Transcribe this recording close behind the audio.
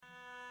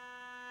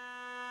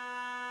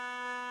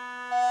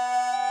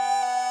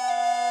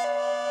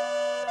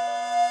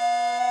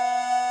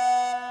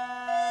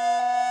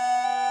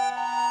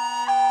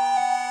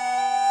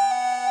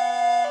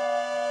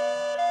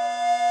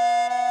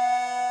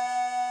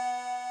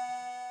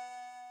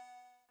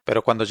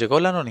Pero cuando llegó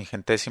la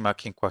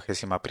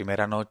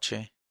 951ª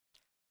noche,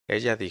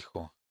 ella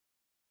dijo,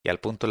 y al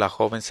punto la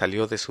joven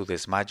salió de su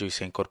desmayo y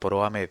se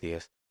incorporó a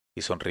medias,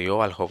 y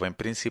sonrió al joven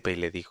príncipe y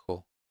le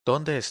dijo,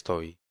 ¿Dónde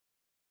estoy?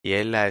 Y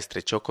él la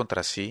estrechó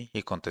contra sí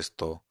y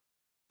contestó,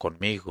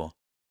 Conmigo.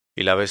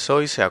 Y la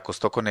besó y se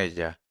acostó con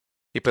ella,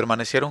 y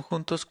permanecieron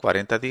juntos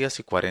 40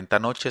 días y 40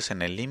 noches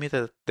en el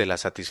límite de la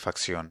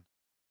satisfacción.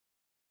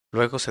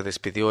 Luego se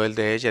despidió él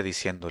de ella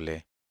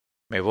diciéndole,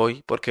 Me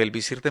voy, porque el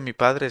visir de mi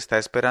padre está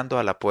esperando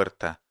a la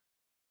puerta.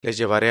 Les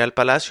llevaré al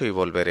palacio y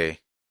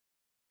volveré.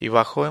 Y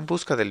bajó en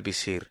busca del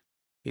visir,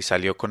 y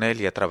salió con él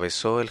y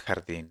atravesó el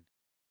jardín.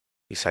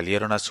 Y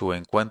salieron a su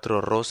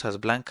encuentro rosas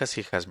blancas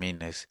y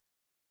jazmines.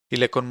 Y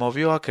le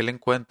conmovió aquel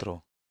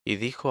encuentro, y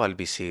dijo al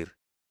visir,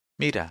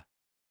 Mira,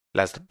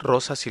 las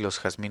rosas y los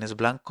jazmines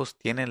blancos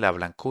tienen la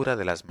blancura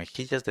de las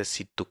mejillas de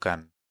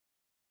Sittucán.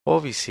 Oh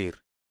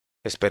visir,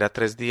 espera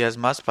 3 días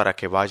más para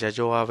que vaya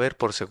yo a ver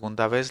por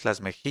segunda vez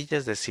las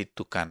mejillas de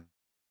Sittucán.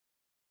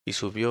 Y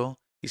subió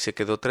y se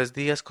quedó 3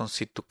 días con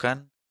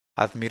Sittucán,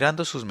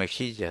 admirando sus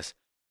mejillas,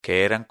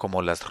 que eran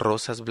como las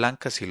rosas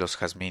blancas y los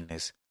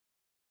jazmines.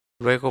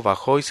 Luego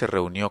bajó y se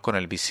reunió con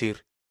el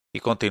visir, y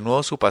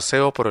continuó su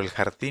paseo por el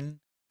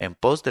jardín en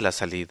pos de la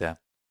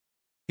salida.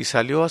 Y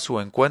salió a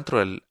su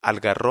encuentro el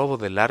algarrobo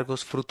de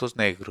largos frutos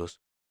negros,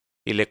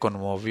 y le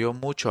conmovió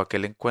mucho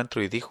aquel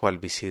encuentro y dijo al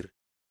visir,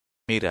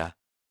 Mira,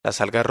 las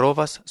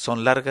algarrobas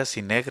son largas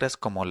y negras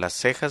como las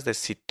cejas de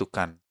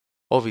Sittucán.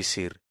 Oh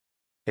visir,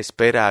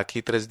 espera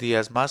aquí 3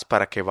 días más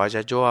para que vaya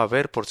yo a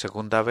ver por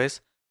segunda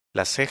vez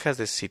las cejas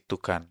de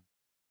Sittucán.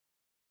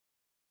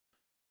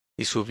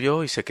 Y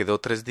subió y se quedó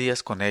 3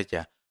 días con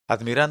ella,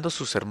 admirando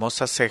sus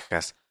hermosas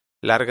cejas,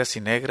 largas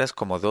y negras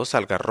como dos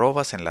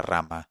algarrobas en la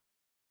rama.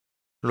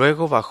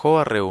 Luego bajó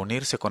a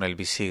reunirse con el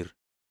visir,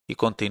 y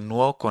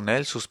continuó con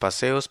él sus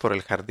paseos por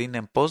el jardín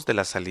en pos de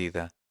la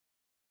salida.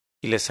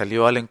 Y le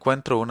salió al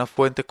encuentro una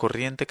fuente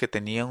corriente que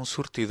tenía un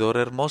surtidor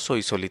hermoso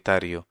y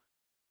solitario,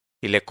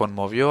 y le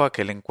conmovió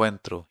aquel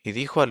encuentro, y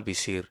dijo al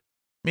visir,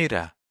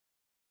 Mira,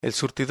 el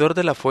surtidor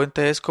de la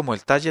fuente es como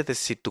el talle de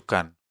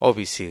Sittucán, oh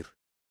visir.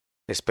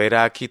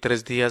 Espera aquí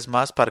 3 días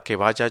más para que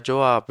vaya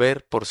yo a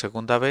ver por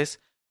segunda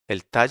vez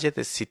el talle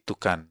de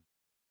Sittucán.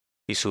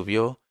 Y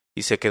subió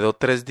y se quedó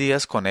 3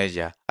 días con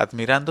ella,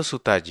 admirando su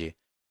talle,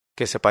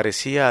 que se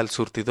parecía al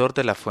surtidor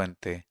de la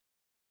fuente.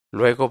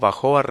 Luego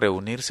bajó a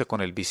reunirse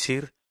con el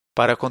visir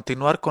para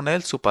continuar con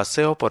él su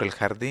paseo por el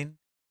jardín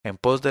en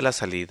pos de la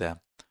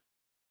salida.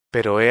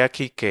 Pero he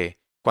aquí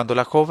que, cuando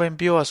la joven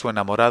vio a su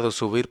enamorado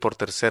subir por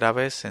tercera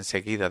vez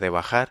enseguida de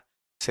bajar,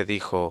 se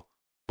dijo,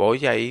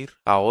 Voy a ir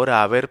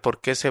ahora a ver por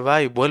qué se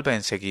va y vuelve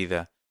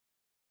enseguida.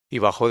 Y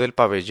bajó del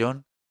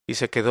pabellón y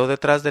se quedó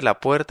detrás de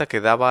la puerta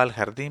que daba al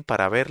jardín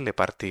para verle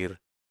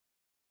partir.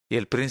 Y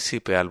el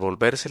príncipe al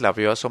volverse la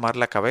vio asomar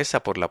la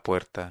cabeza por la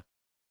puerta.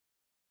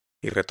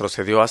 Y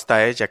retrocedió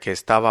hasta ella que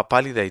estaba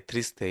pálida y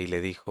triste y le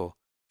dijo,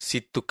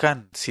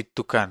 Sittucán,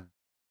 Sittucán,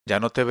 ya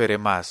no te veré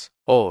más,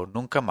 oh,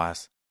 nunca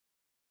más.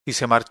 Y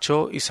se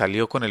marchó y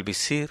salió con el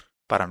visir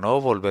para no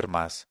volver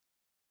más.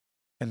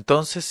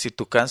 Entonces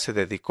Sittucán se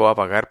dedicó a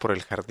vagar por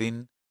el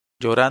jardín,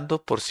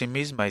 llorando por sí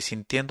misma y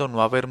sintiendo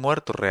no haber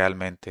muerto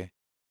realmente.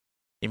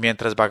 Y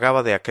mientras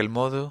vagaba de aquel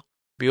modo,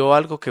 vio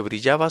algo que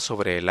brillaba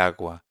sobre el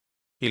agua,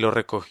 y lo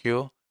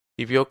recogió,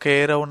 y vio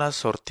que era una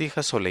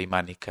sortija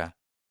soleimánica.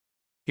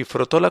 Y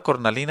frotó la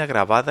cornalina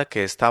grabada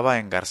que estaba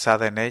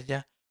engarzada en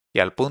ella, y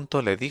al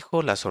punto le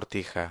dijo la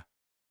sortija,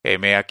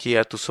 Heme aquí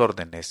a tus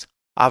órdenes,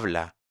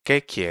 habla,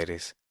 ¿qué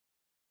quieres?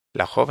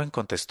 La joven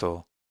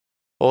contestó,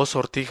 Oh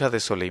sortija de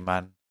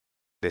Soleimán,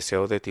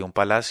 deseo de ti un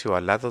palacio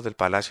al lado del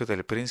palacio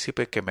del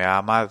príncipe que me ha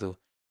amado,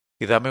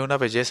 y dame una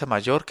belleza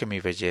mayor que mi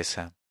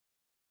belleza.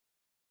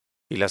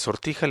 Y la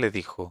sortija le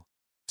dijo,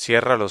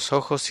 Cierra los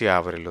ojos y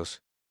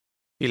ábrelos.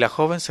 Y la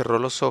joven cerró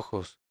los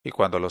ojos, y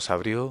cuando los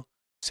abrió,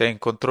 se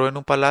encontró en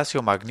un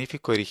palacio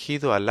magnífico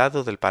erigido al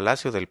lado del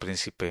palacio del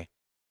príncipe,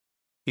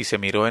 y se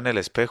miró en el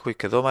espejo y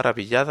quedó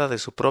maravillada de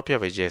su propia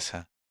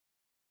belleza.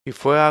 Y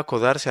fue a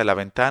acodarse a la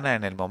ventana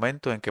en el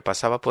momento en que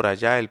pasaba por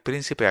allá el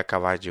príncipe a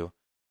caballo,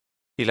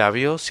 y la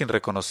vio sin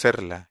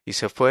reconocerla, y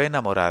se fue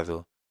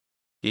enamorado.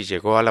 Y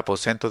llegó al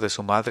aposento de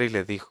su madre y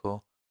le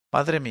dijo,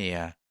 Madre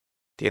mía,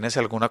 ¿tienes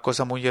alguna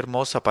cosa muy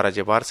hermosa para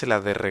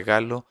llevársela de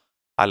regalo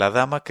a la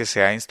dama que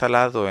se ha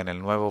instalado en el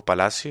nuevo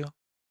palacio?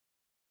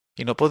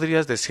 ¿Y no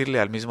podrías decirle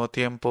al mismo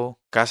tiempo,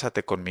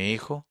 Cásate con mi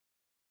hijo?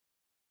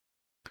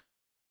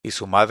 Y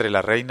su madre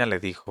la reina le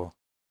dijo,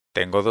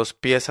 Tengo 2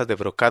 piezas de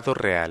brocado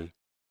real.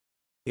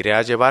 Iré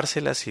a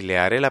llevárselas y le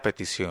haré la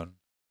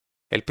petición.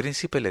 El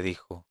príncipe le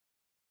dijo,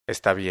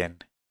 Está bien,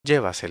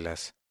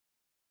 llévaselas.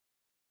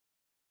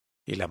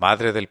 Y la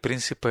madre del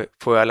príncipe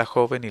fue a la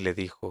joven y le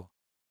dijo,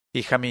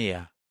 Hija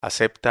mía,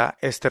 acepta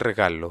este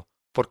regalo,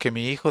 porque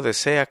mi hijo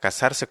desea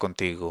casarse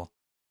contigo.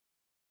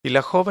 Y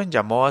la joven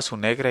llamó a su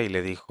negra y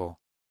le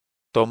dijo,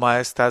 Toma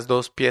estas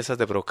 2 piezas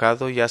de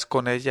brocado y haz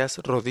con ellas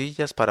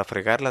rodillas para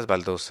fregar las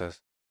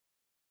baldosas.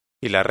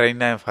 Y la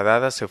reina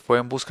enfadada se fue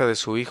en busca de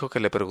su hijo que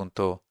le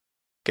preguntó,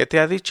 ¿Qué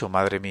te ha dicho,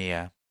 madre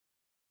mía?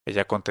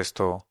 Ella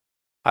contestó,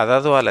 ha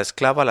dado a la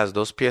esclava las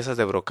 2 piezas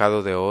de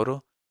brocado de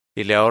oro,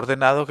 y le ha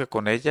ordenado que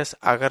con ellas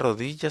haga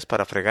rodillas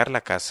para fregar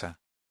la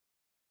casa.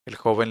 El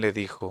joven le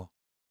dijo,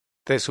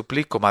 te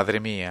suplico, madre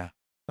mía,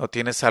 ¿no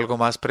tienes algo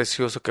más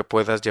precioso que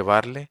puedas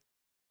llevarle?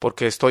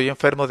 Porque estoy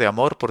enfermo de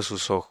amor por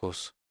sus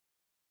ojos.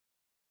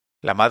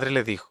 La madre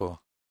le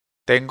dijo,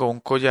 tengo un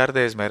collar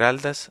de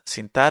esmeraldas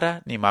sin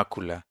tara ni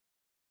mácula.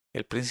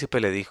 El príncipe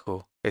le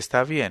dijo,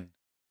 está bien,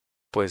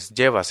 pues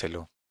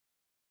llévaselo.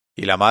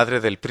 Y la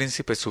madre del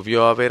príncipe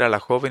subió a ver a la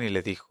joven y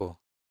le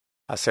dijo,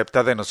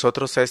 acepta de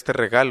nosotros este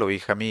regalo,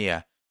 hija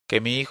mía, que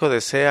mi hijo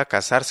desea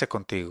casarse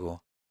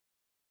contigo.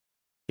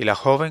 Y la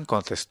joven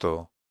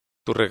contestó,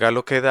 tu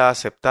regalo queda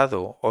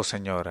aceptado, oh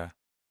señora.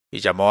 Y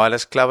llamó a la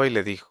esclava y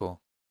le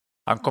dijo,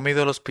 ¿han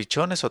comido los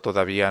pichones o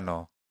todavía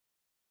no?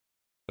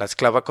 La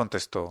esclava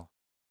contestó,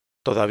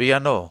 todavía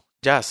no,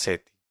 ya,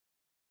 Seti.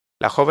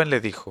 La joven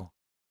le dijo,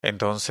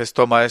 entonces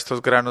toma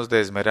estos granos de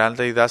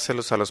esmeralda y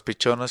dáselos a los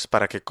pichones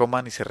para que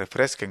coman y se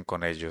refresquen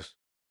con ellos.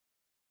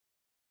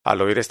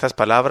 Al oír estas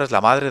palabras, la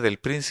madre del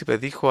príncipe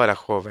dijo a la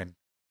joven,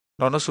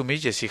 no nos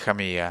humilles, hija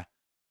mía,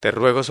 te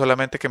ruego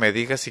solamente que me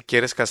digas si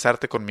quieres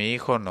casarte con mi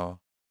hijo o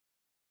no.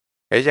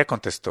 Ella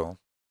contestó,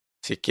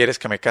 si quieres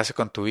que me case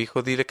con tu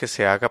hijo, dile que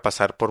se haga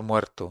pasar por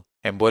muerto,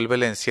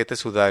 envuélvele en 7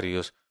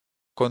 sudarios,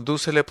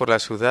 condúcele por la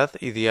ciudad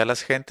y di a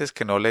las gentes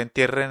que no le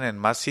entierren en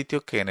más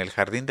sitio que en el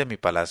jardín de mi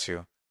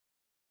palacio.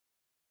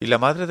 Y la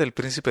madre del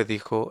príncipe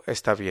dijo,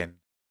 está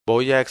bien,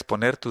 voy a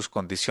exponer tus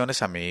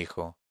condiciones a mi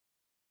hijo.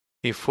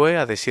 Y fue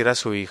a decir a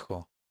su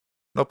hijo,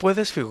 no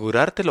puedes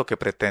figurarte lo que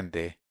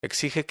pretende,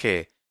 exige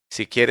que,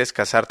 si quieres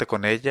casarte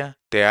con ella,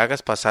 te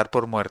hagas pasar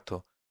por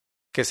muerto,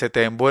 que se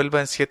te envuelva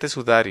en 7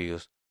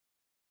 sudarios,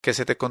 que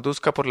se te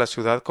conduzca por la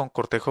ciudad con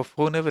cortejo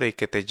fúnebre y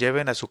que te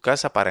lleven a su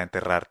casa para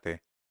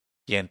enterrarte,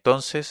 y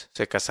entonces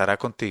se casará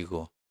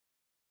contigo.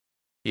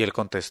 Y él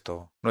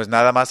contestó, ¿no es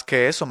nada más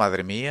que eso,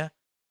 madre mía?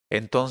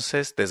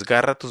 Entonces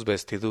desgarra tus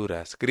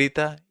vestiduras,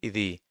 grita y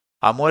di,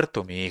 ha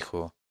muerto mi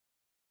hijo.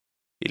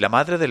 Y la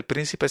madre del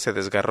príncipe se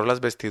desgarró las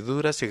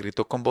vestiduras y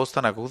gritó con voz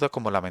tan aguda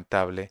como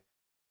lamentable,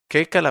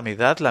 ¡qué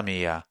calamidad la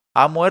mía!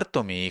 ¡Ha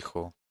muerto mi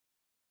hijo!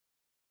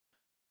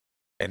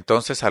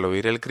 Entonces al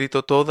oír el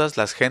grito todas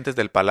las gentes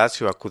del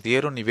palacio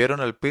acudieron y vieron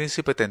al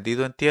príncipe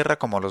tendido en tierra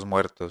como los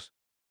muertos,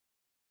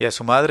 y a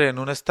su madre en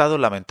un estado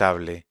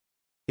lamentable,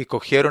 y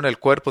cogieron el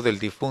cuerpo del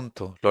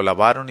difunto, lo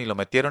lavaron y lo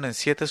metieron en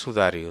 7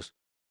 sudarios.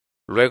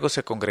 Luego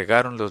se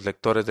congregaron los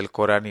lectores del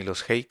Corán y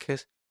los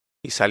jeiques,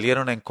 y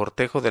salieron en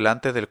cortejo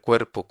delante del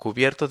cuerpo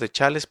cubierto de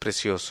chales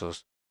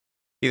preciosos,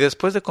 y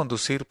después de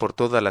conducir por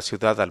toda la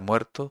ciudad al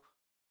muerto,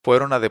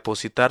 fueron a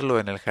depositarlo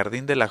en el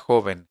jardín de la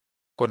joven,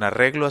 con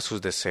arreglo a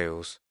sus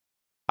deseos.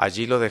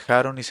 Allí lo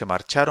dejaron y se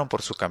marcharon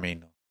por su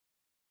camino.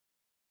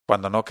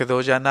 Cuando no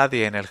quedó ya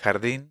nadie en el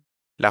jardín,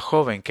 la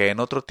joven que en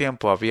otro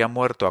tiempo había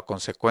muerto a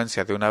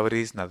consecuencia de una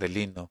brizna de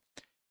lino,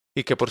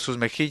 y que por sus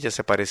mejillas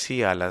se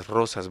parecía a las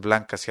rosas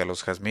blancas y a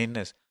los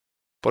jazmines,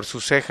 por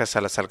sus cejas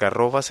a las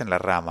algarrobas en la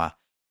rama,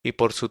 y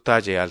por su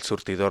talle al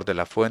surtidor de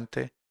la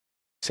fuente,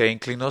 se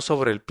inclinó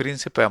sobre el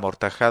príncipe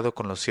amortajado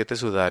con los 7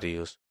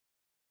 sudarios,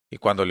 y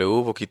cuando le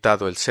hubo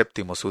quitado el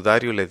 7.º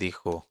sudario le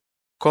dijo,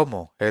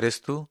 ¿cómo?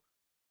 ¿Eres tú?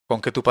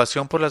 ¿Con que tu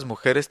pasión por las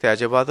mujeres te ha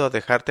llevado a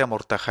dejarte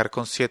amortajar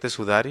con 7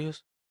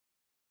 sudarios?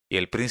 Y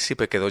el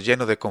príncipe quedó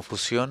lleno de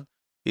confusión,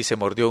 y se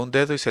mordió un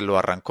dedo y se lo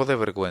arrancó de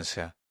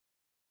vergüenza.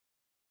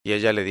 Y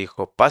ella le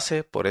dijo,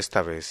 pase por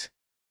esta vez.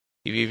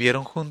 Y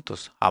vivieron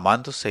juntos,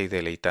 amándose y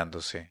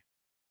deleitándose.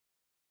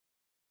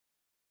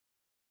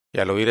 Y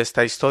al oír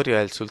esta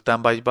historia, el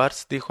sultán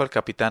Baibars dijo al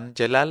capitán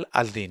Yelal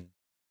al-Din,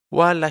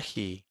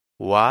 Wallahi,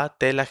 wa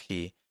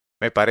telahi,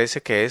 me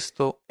parece que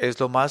esto es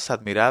lo más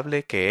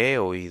admirable que he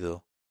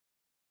oído.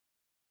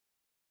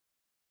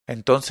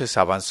 Entonces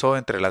avanzó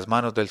entre las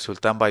manos del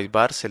sultán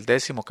Baibars el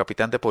 10º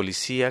capitán de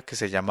policía que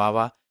se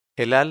llamaba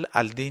Helal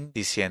al-Din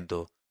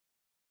diciendo,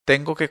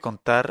 tengo que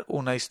contar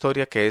una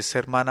historia que es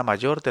hermana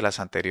mayor de las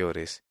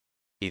anteriores.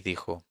 Y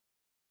dijo,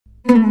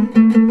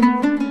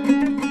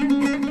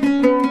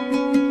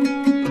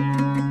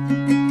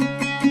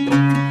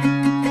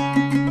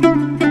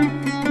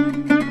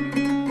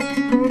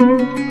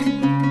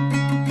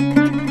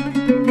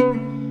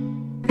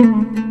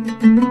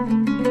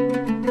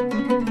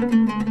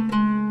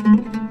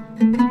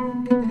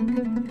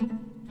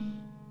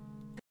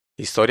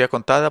 historia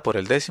contada por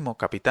el 10º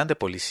capitán de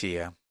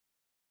policía.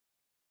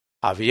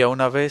 Había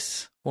una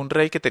vez un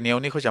rey que tenía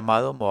un hijo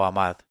llamado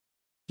Mohammad,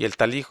 y el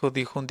tal hijo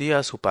dijo un día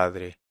a su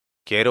padre,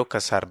 quiero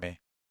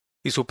casarme.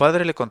 Y su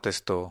padre le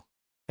contestó,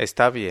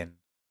 está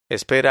bien,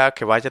 espera a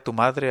que vaya tu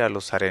madre a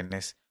los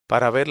harenes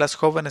para ver las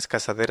jóvenes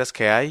casaderas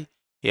que hay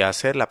y a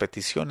hacer la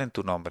petición en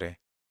tu nombre.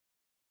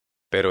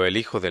 Pero el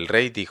hijo del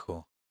rey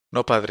dijo,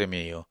 no, padre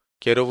mío,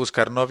 quiero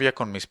buscar novia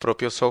con mis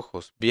propios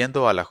ojos,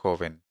 viendo a la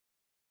joven.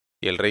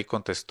 Y el rey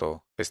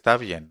contestó, está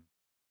bien.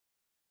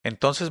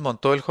 Entonces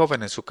montó el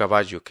joven en su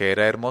caballo, que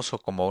era hermoso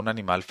como un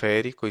animal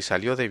feérico, y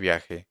salió de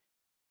viaje.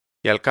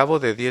 Y al cabo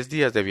de 10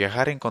 días de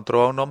viajar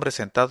encontró a un hombre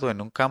sentado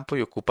en un campo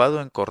y ocupado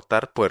en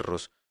cortar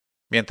puerros,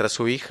 mientras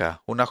su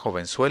hija, una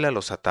jovenzuela,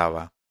 los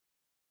ataba.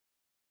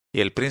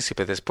 Y el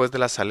príncipe, después de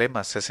las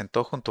alemas, se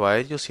sentó junto a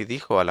ellos y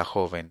dijo a la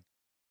joven,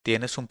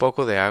 ¿Tienes un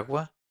poco de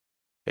agua?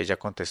 Ella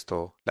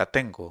contestó, La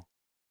tengo.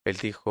 Él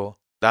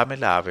dijo,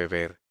 Dámela a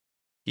beber.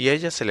 Y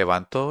ella se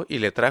levantó y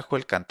le trajo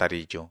el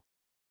cantarillo,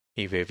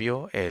 y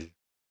bebió él.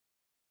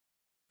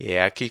 Y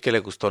he aquí que le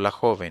gustó la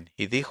joven,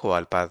 y dijo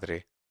al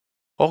padre,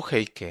 Oh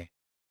jeique,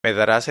 ¿me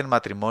darás en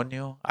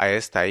matrimonio a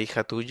esta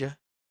hija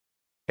tuya?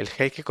 El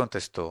jeique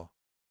contestó,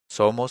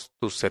 Somos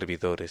tus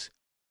servidores.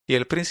 Y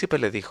el príncipe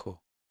le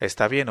dijo,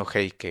 Está bien, oh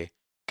jeique,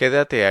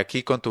 quédate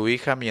aquí con tu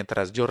hija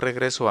mientras yo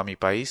regreso a mi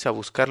país a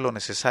buscar lo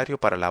necesario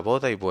para la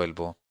boda y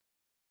vuelvo.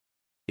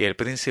 Y el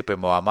príncipe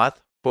Mohammad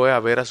fue a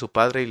ver a su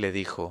padre y le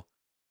dijo,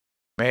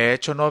 Me he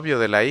hecho novio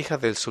de la hija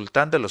del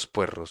sultán de los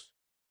puerros.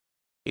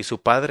 Y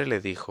su padre le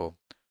dijo,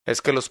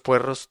 ¿Es que los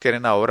puerros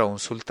tienen ahora un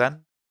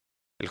sultán?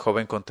 El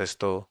joven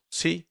contestó,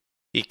 Sí,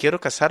 y quiero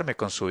casarme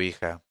con su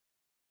hija.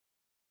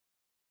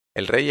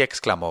 El rey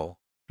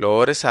exclamó,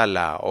 Loores a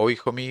Alá, oh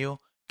hijo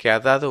mío, que ha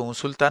dado un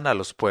sultán a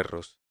los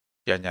puerros.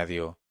 Y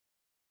añadió,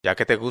 Ya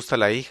que te gusta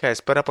la hija,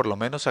 espera por lo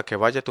menos a que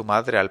vaya tu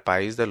madre al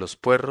país de los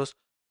puerros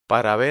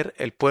para ver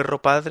el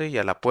puerro padre y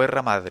a la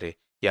puerra madre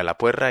y a la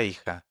puerra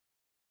hija.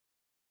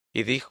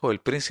 Y dijo el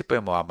príncipe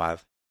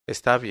Mohammad,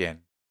 Está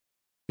bien.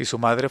 Y su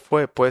madre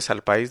fue, pues,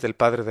 al país del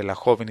padre de la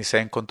joven y se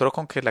encontró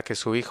con que la que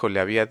su hijo le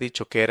había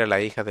dicho que era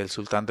la hija del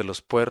sultán de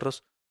los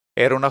puerros,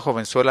 era una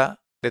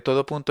jovenzuela de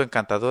todo punto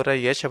encantadora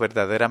y hecha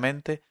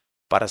verdaderamente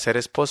para ser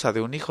esposa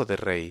de un hijo de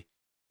rey,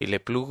 y le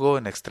plugo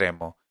en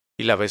extremo,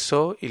 y la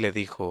besó y le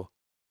dijo,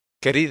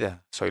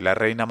 Querida, soy la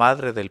reina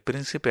madre del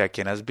príncipe a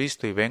quien has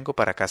visto y vengo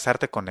para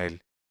casarte con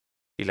él.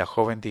 Y la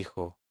joven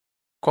dijo,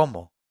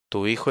 ¿Cómo?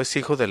 ¿Tu hijo es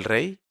hijo del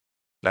rey?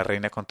 La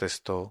reina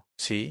contestó,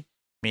 Sí,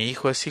 mi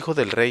hijo es hijo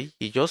del rey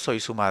y yo soy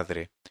su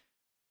madre.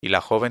 Y la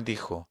joven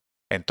dijo,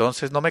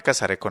 Entonces no me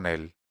casaré con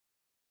él.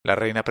 La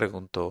reina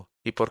preguntó,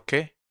 ¿Y por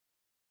qué?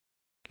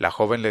 La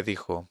joven le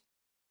dijo,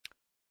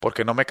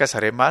 Porque no me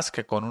casaré más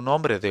que con un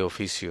hombre de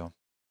oficio.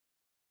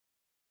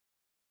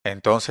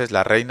 Entonces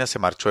la reina se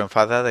marchó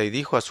enfadada y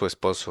dijo a su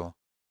esposo,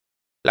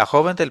 La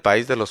joven del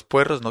país de los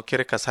puerros no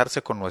quiere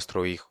casarse con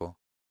nuestro hijo.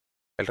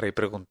 El rey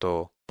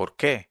preguntó, ¿Por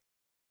qué?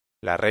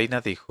 La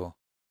reina dijo,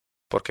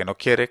 Porque no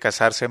quiere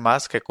casarse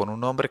más que con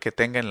un hombre que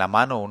tenga en la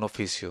mano un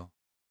oficio.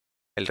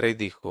 El rey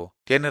dijo,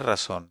 Tienes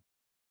razón,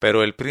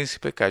 pero el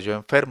príncipe cayó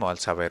enfermo al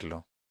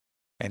saberlo.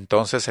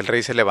 Entonces el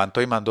rey se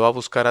levantó y mandó a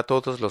buscar a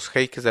todos los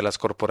jeiques de las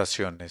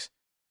corporaciones.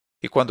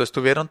 Y cuando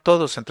estuvieron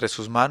todos entre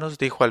sus manos,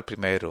 dijo al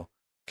primero,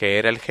 que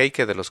era el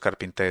jeique de los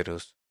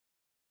carpinteros,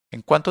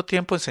 ¿En cuánto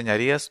tiempo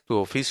enseñarías tu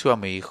oficio a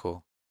mi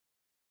hijo?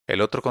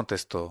 El otro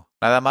contestó,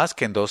 Nada más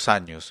que en 2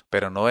 años,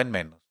 pero no en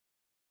menos.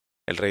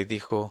 El rey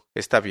dijo,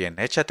 Está bien,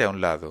 échate a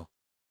un lado.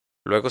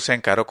 Luego se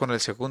encaró con el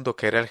segundo,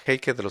 que era el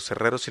jeique de los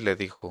herreros, y le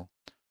dijo,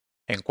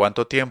 ¿En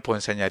cuánto tiempo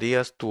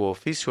enseñarías tu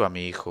oficio a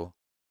mi hijo?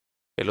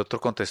 El otro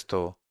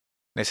contestó,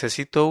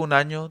 Necesito 1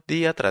 año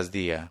día tras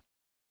día.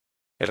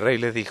 El rey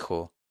le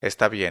dijo,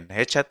 Está bien,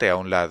 échate a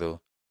un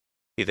lado.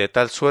 Y de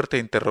tal suerte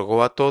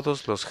interrogó a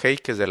todos los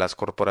jeiques de las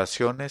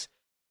corporaciones,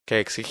 que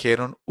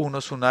exigieron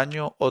unos 1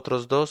 año,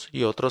 otros 2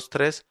 y otros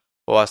 3,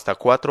 o hasta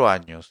 4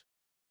 años.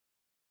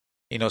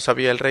 Y no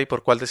sabía el rey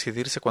por cuál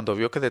decidirse cuando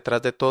vio que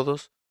detrás de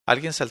todos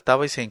alguien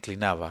saltaba y se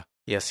inclinaba,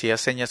 y hacía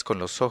señas con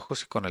los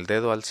ojos y con el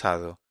dedo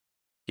alzado.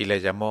 Y le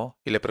llamó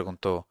y le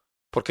preguntó,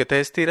 ¿Por qué te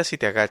estiras y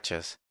te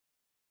agachas?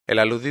 El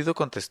aludido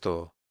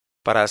contestó,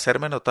 Para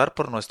hacerme notar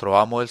por nuestro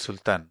amo el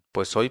sultán,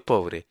 pues soy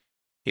pobre,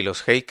 y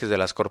los jeiques de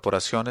las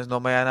corporaciones no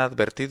me han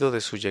advertido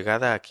de su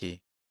llegada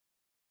aquí.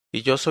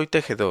 Y yo soy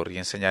tejedor y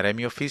enseñaré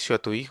mi oficio a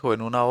tu hijo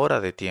en 1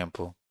 hora de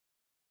tiempo.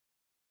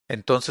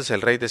 Entonces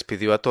el rey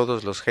despidió a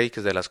todos los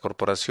jeiques de las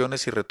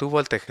corporaciones y retuvo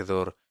al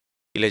tejedor,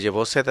 y le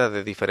llevó seda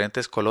de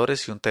diferentes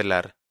colores y un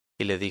telar,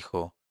 y le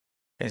dijo,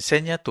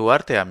 Enseña tu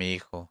arte a mi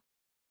hijo.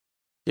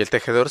 Y el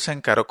tejedor se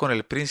encaró con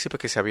el príncipe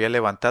que se había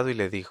levantado y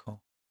le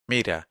dijo,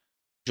 Mira,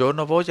 yo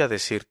no voy a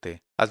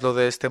decirte, hazlo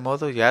de este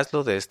modo y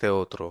hazlo de este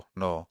otro,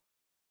 no.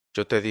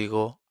 Yo te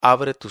digo,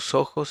 abre tus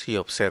ojos y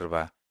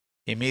observa,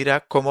 y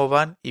mira cómo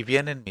van y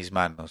vienen mis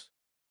manos.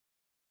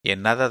 Y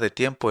en nada de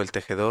tiempo el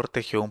tejedor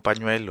tejió un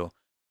pañuelo,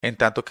 en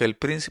tanto que el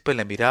príncipe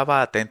le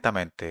miraba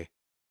atentamente.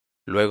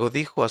 Luego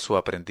dijo a su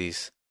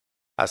aprendiz,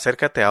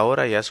 Acércate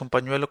ahora y haz un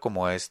pañuelo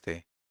como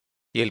este.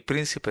 Y el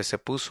príncipe se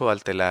puso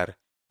al telar,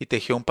 y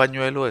tejió un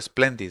pañuelo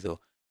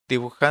espléndido,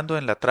 dibujando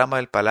en la trama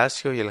el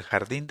palacio y el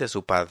jardín de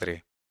su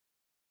padre.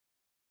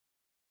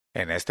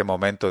 En este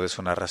momento de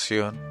su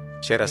narración,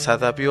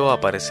 Sherazada vio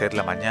aparecer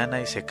la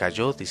mañana y se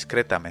calló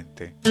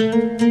discretamente.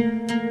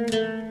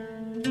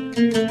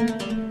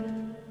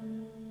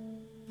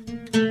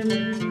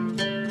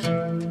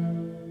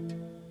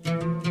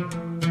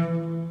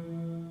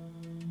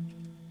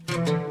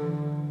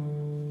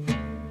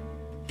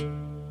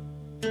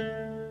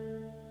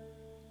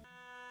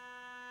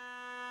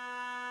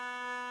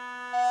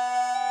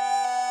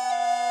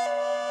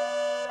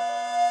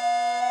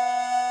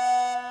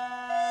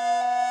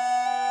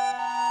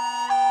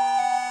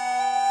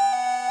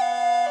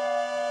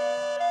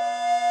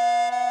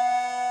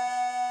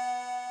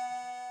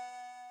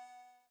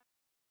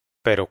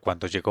 Pero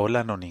cuando llegó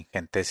la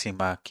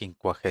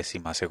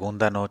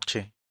 952ª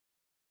noche,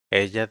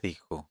 ella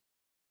dijo: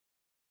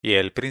 Y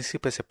el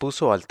príncipe se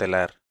puso al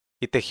telar,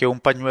 y tejió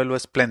un pañuelo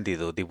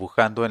espléndido,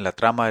 dibujando en la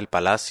trama el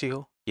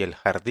palacio y el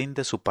jardín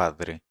de su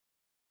padre.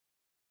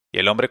 Y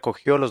el hombre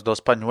cogió los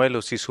dos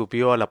pañuelos y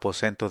subió al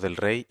aposento del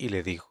rey y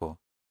le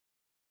dijo: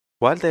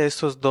 ¿Cuál de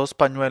estos dos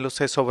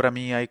pañuelos es obra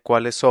mía y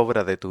cuál es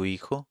obra de tu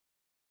hijo?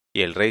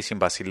 Y el rey sin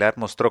vacilar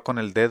mostró con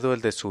el dedo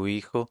el de su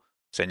hijo,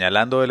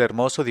 señalando el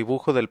hermoso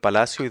dibujo del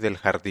palacio y del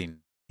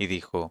jardín, y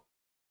dijo: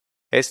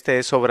 Este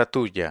es obra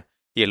tuya,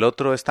 y el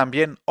otro es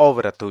también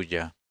obra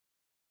tuya.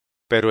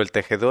 Pero el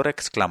tejedor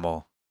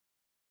exclamó: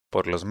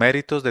 Por los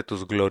méritos de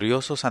tus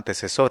gloriosos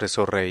antecesores,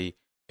 oh rey,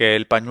 que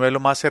el pañuelo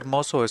más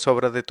hermoso es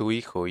obra de tu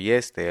hijo, y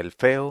este, el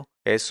feo,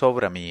 es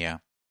obra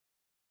mía.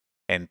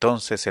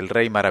 Entonces el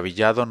rey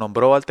maravillado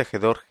nombró al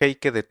tejedor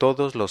jeique de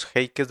todos los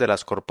jeiques de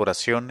las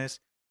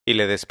corporaciones, y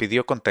le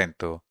despidió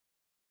contento,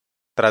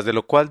 tras de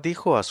lo cual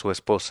dijo a su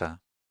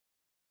esposa: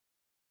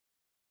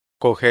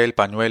 Coge el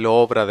pañuelo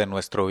obra de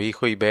nuestro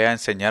hijo y ve a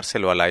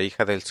enseñárselo a la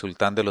hija del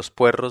sultán de los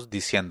puerros,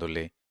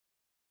 diciéndole: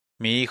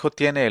 Mi hijo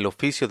tiene el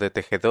oficio de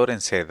tejedor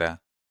en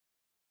seda.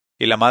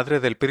 Y la madre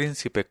del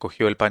príncipe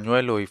cogió el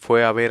pañuelo y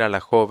fue a ver a la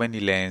joven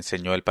y le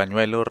enseñó el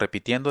pañuelo,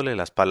 repitiéndole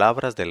las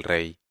palabras del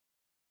rey.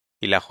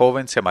 Y la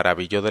joven se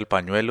maravilló del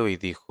pañuelo y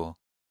dijo: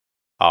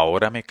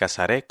 Ahora me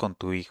casaré con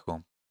tu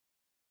hijo.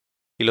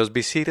 Y los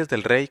visires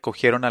del rey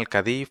cogieron al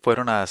cadí y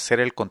fueron a hacer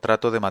el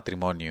contrato de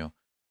matrimonio,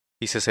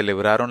 y se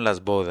celebraron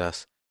las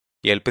bodas,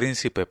 y el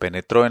príncipe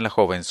penetró en la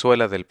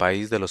jovenzuela del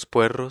país de los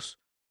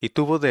puerros, y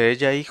tuvo de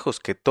ella hijos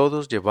que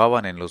todos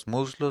llevaban en los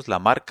muslos la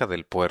marca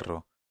del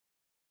puerro,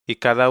 y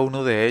cada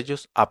uno de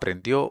ellos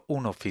aprendió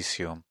un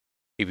oficio,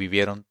 y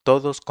vivieron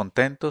todos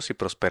contentos y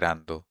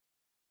prosperando.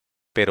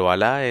 Pero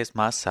Alá es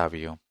más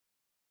sabio.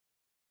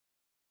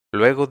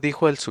 Luego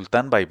dijo el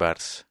sultán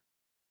Baibars: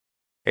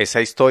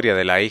 Esa historia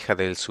de la hija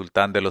del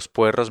sultán de los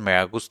puerros me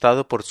ha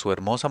gustado por su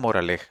hermosa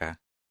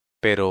moraleja.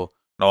 Pero,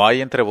 ¿no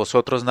hay entre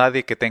vosotros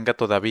nadie que tenga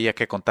todavía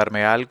que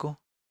contarme algo?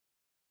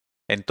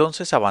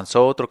 Entonces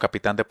avanzó otro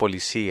capitán de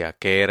policía,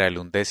 que era el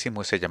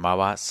 11º y se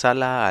llamaba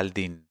Salah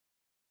al-Din,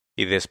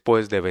 y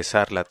después de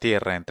besar la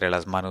tierra entre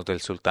las manos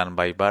del sultán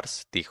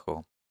Baibars,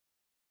 dijo: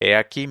 He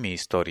aquí mi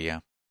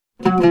historia.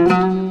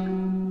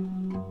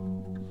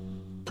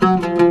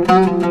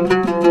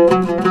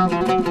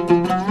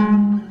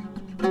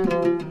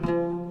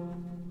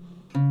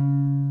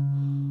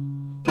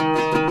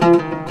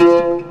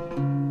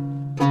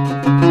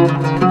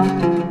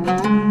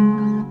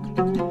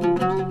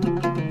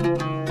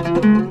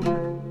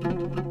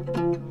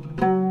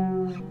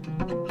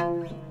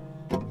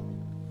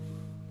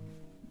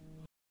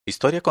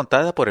 Historia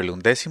contada por el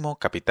 11º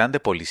capitán de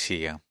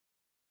policía.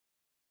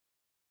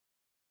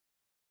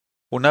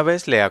 Una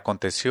vez le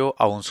aconteció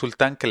a un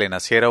sultán que le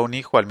naciera un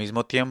hijo al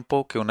mismo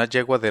tiempo que una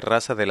yegua de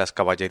raza de las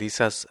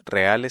caballerizas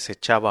reales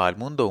echaba al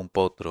mundo un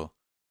potro.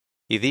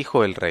 Y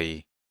dijo el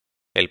rey: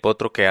 El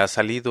potro que ha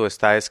salido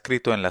está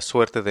escrito en la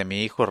suerte de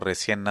mi hijo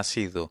recién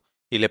nacido,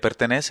 y le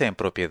pertenece en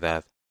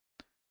propiedad.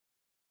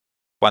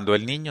 Cuando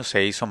el niño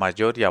se hizo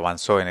mayor y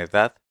avanzó en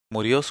edad,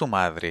 murió su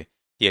madre,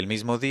 y el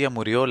mismo día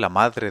murió la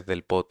madre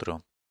del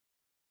potro.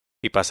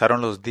 Y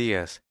pasaron los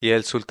días, y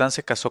el sultán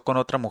se casó con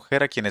otra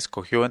mujer a quien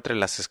escogió entre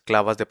las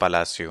esclavas de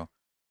palacio,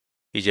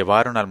 y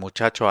llevaron al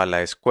muchacho a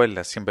la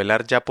escuela sin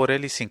velar ya por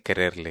él y sin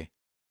quererle.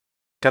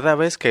 Cada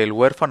vez que el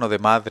huérfano de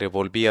madre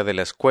volvía de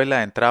la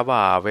escuela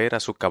entraba a ver a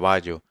su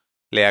caballo,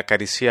 le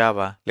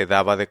acariciaba, le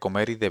daba de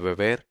comer y de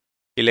beber,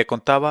 y le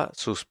contaba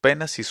sus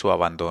penas y su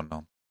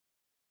abandono.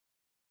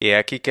 Y he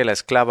aquí que la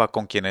esclava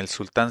con quien el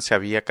sultán se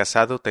había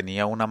casado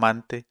tenía un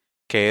amante,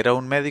 que era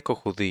un médico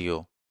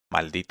judío,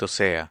 maldito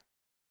sea.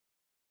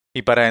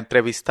 Y para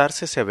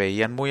entrevistarse se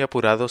veían muy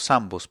apurados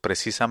ambos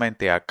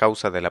precisamente a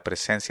causa de la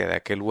presencia de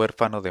aquel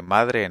huérfano de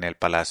madre en el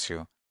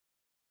palacio,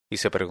 y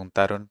se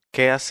preguntaron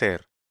qué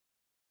hacer,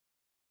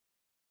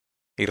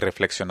 y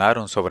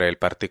reflexionaron sobre el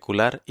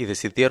particular y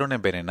decidieron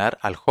envenenar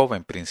al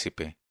joven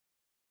príncipe.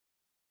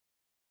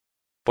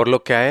 Por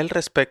lo que a él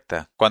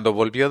respecta, cuando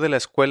volvió de la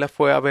escuela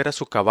fue a ver a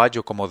su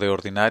caballo como de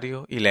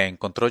ordinario y le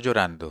encontró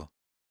llorando,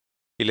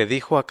 y le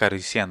dijo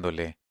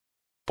acariciándole: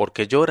 ¿Por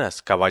qué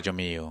lloras, caballo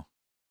mío?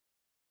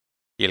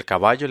 Y el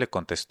caballo le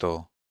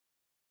contestó: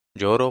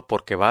 Lloro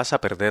porque vas a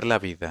perder la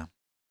vida.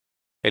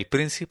 El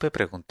príncipe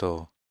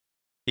preguntó: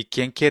 ¿Y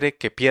quién quiere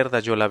que pierda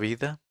yo la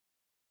vida?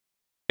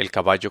 El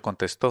caballo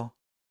contestó: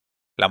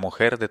 La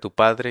mujer de tu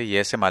padre y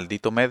ese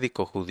maldito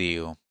médico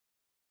judío.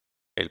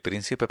 El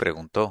príncipe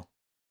preguntó: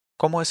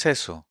 ¿Cómo es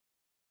eso?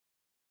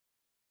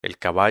 El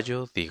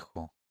caballo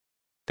dijo: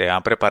 Te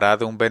han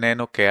preparado un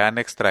veneno que han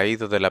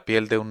extraído de la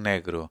piel de un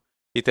negro,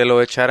 y te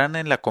lo echarán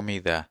en la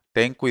comida.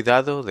 Ten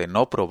cuidado de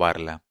no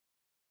probarla.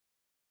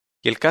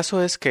 Y el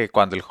caso es que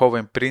cuando el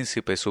joven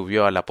príncipe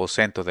subió al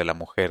aposento de la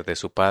mujer de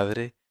su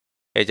padre,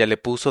 ella le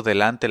puso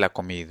delante la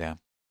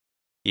comida.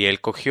 Y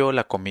él cogió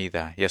la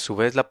comida, y a su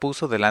vez la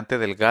puso delante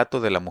del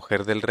gato de la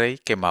mujer del rey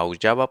que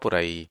maullaba por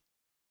ahí.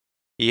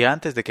 y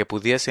antes de que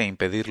pudiese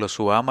impedirlo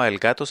su ama, el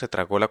gato se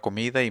tragó la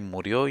comida y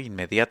murió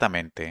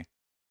inmediatamente.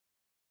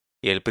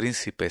 Y el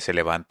príncipe se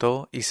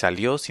levantó y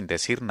salió sin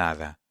decir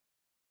nada.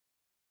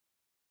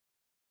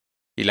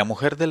 Y la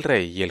mujer del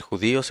rey y el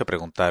judío se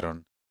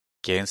preguntaron,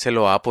 ¿quién se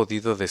lo ha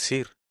podido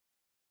decir?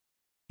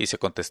 Y se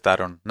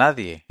contestaron,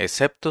 nadie,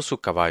 excepto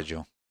su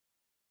caballo.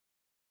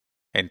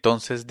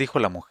 Entonces dijo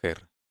la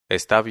mujer,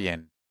 está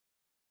bien.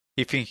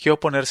 Y fingió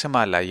ponerse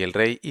mala, y el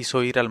rey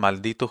hizo ir al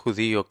maldito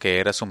judío que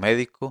era su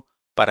médico,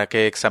 para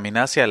que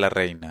examinase a la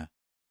reina.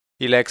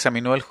 Y la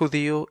examinó el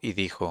judío, y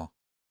dijo,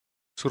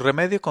 su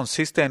remedio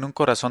consiste en un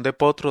corazón de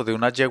potro de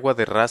una yegua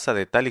de raza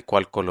de tal y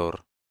cual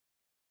color.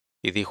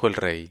 Y dijo el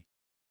rey,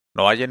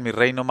 no hay en mi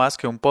reino más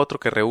que un potro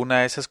que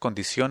reúna esas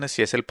condiciones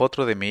y es el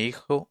potro de mi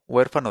hijo,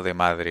 huérfano de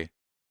madre.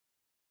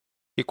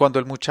 Y cuando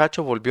el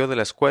muchacho volvió de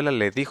la escuela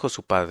le dijo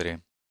su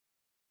padre,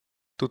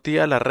 tu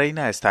tía la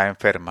reina está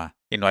enferma,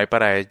 y no hay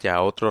para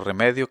ella otro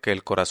remedio que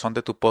el corazón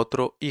de tu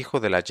potro,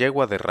 hijo de la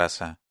yegua de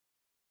raza.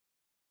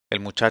 El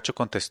muchacho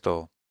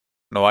contestó,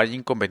 no hay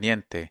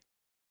inconveniente,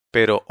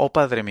 pero, oh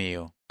padre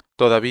mío,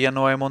 todavía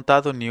no he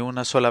montado ni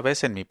una sola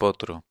vez en mi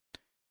potro.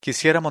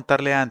 Quisiera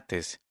montarle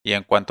antes, y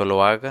en cuanto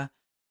lo haga,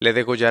 le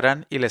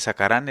degollarán y le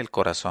sacarán el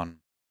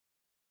corazón.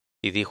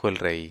 Y dijo el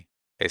rey,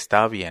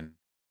 está bien.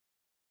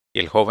 Y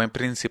el joven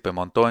príncipe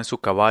montó en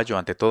su caballo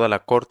ante toda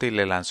la corte y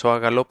le lanzó a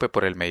galope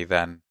por el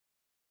Meidán.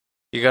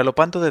 Y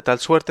galopando de tal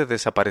suerte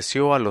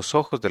desapareció a los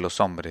ojos de los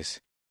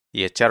hombres,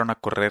 y echaron a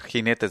correr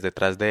jinetes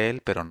detrás de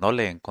él, pero no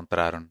le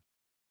encontraron.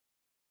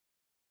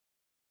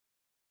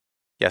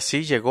 Y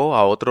así llegó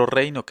a otro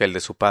reino que el de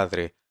su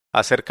padre,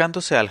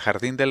 acercándose al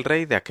jardín del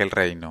rey de aquel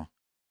reino.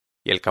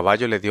 Y el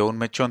caballo le dio un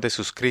mechón de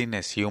sus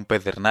crines y un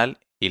pedernal,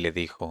 y le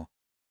dijo,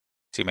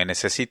 si me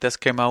necesitas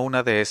quema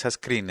una de esas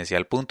crines y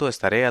al punto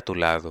estaré a tu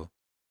lado.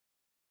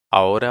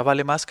 Ahora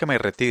vale más que me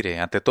retire,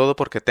 ante todo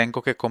porque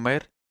tengo que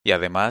comer, y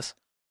además,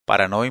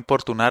 para no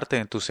importunarte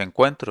en tus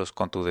encuentros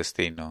con tu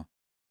destino.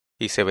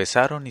 Y se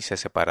besaron y se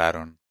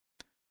separaron.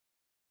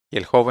 Y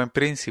el joven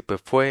príncipe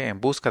fue en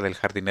busca del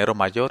jardinero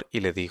mayor y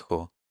le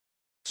dijo,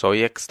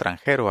 soy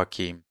extranjero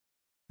aquí,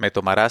 ¿me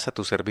tomarás a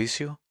tu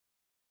servicio?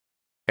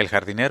 El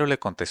jardinero le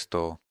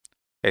contestó,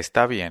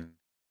 está bien,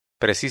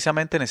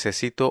 precisamente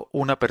necesito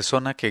una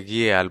persona que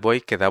guíe al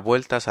buey que da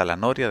vueltas a la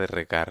noria de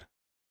regar.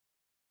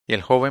 Y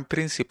el joven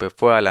príncipe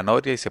fue a la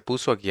noria y se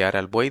puso a guiar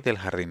al buey del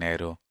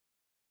jardinero.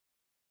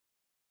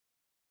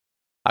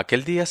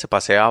 Aquel día se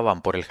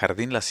paseaban por el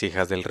jardín las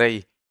hijas del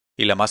rey,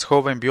 y la más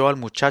joven vio al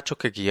muchacho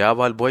que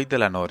guiaba al buey de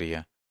la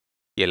noria,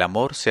 y el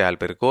amor se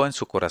albergó en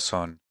su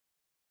corazón,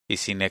 y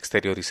sin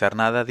exteriorizar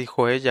nada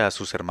dijo ella a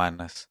sus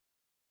hermanas,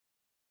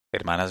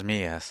 hermanas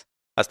mías,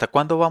 ¿hasta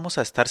cuándo vamos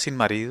a estar sin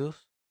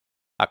maridos?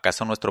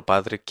 ¿Acaso nuestro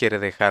padre quiere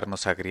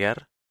dejarnos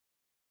agriar?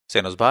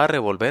 Se nos va a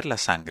revolver la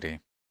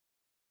sangre.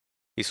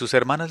 Y sus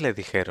hermanas le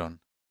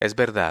dijeron, es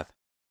verdad,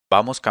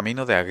 vamos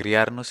camino de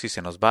agriarnos y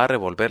se nos va a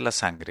revolver la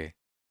sangre.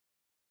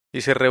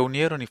 Y se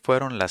reunieron y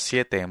fueron las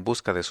 7 en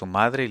busca de su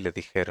madre y le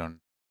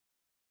dijeron,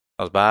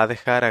 ¿nos va a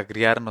dejar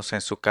agriarnos en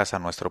su casa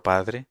nuestro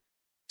padre?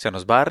 ¿Se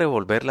nos va a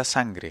revolver la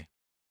sangre?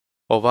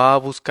 ¿O va a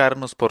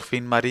buscarnos por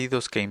fin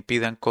maridos que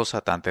impidan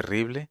cosa tan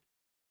terrible?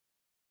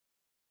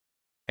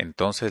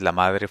 Entonces la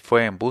madre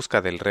fue en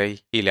busca del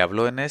rey y le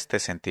habló en este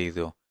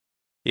sentido,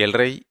 y el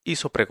rey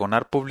hizo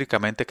pregonar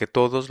públicamente que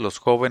todos los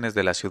jóvenes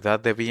de la ciudad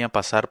debían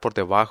pasar por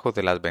debajo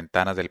de las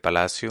ventanas del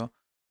palacio,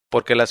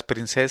 porque las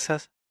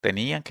princesas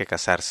tenían que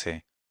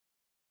casarse.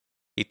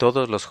 Y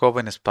todos los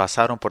jóvenes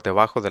pasaron por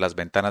debajo de las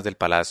ventanas del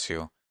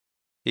palacio,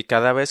 y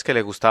cada vez que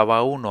le gustaba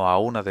a uno a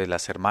una de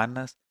las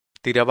hermanas,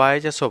 tiraba a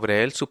ella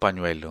sobre él su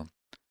pañuelo.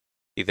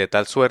 Y de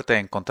tal suerte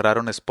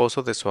encontraron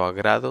esposo de su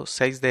agrado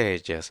 6 de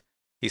ellas,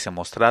 y se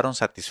mostraron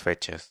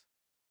satisfechas.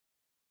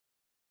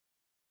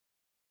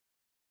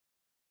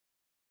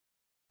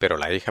 Pero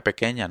la hija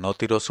pequeña no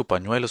tiró su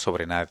pañuelo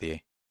sobre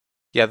nadie,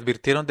 y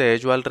advirtieron de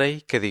ello al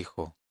rey, que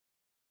dijo,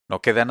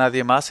 ¿no queda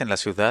nadie más en la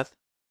ciudad?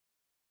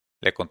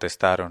 Le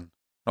contestaron,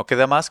 no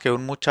queda más que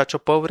un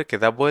muchacho pobre que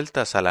da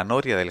vueltas a la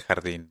noria del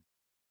jardín.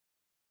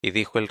 Y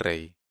dijo el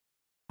rey,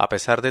 a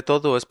pesar de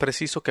todo es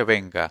preciso que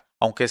venga,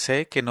 aunque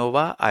sé que no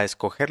va a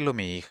escogerlo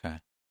mi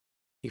hija.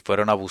 Y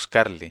fueron a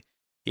buscarle,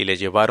 y le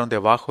llevaron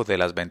debajo de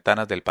las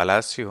ventanas del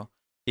palacio,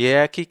 y he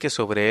aquí que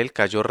sobre él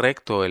cayó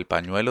recto el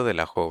pañuelo de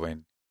la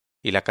joven,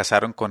 y la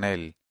casaron con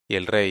él, y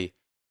el rey,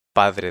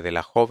 padre de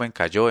la joven,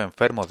 cayó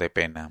enfermo de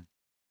pena.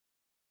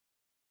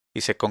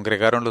 Y se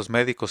congregaron los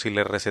médicos y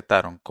le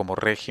recetaron, como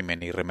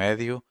régimen y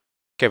remedio,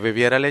 que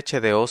bebiera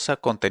leche de osa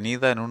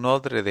contenida en un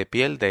odre de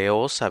piel de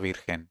osa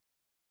virgen.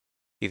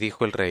 Y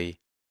dijo el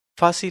rey,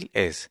 fácil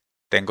es,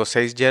 tengo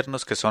 6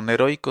 yernos que son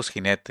heroicos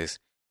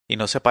jinetes, y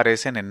no se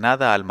parecen en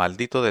nada al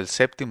maldito del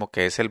 7º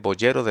que es el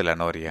boyero de la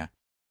noria.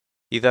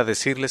 Id a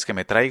decirles que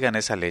me traigan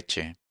esa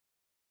leche.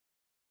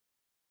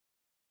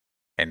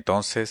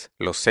 Entonces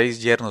los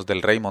 6 yernos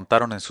del rey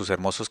montaron en sus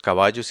hermosos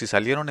caballos y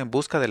salieron en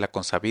busca de la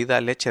consabida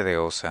leche de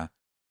osa.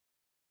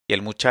 Y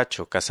el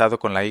muchacho, casado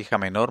con la hija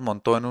menor,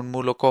 montó en un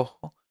mulo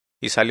cojo,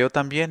 y salió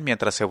también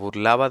mientras se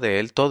burlaba de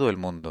él todo el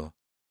mundo.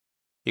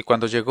 Y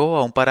cuando llegó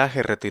a un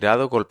paraje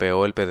retirado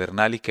golpeó el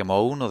pedernal y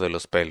quemó uno de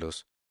los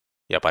pelos.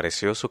 Y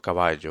apareció su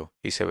caballo,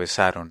 y se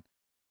besaron,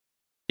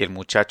 y el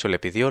muchacho le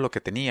pidió lo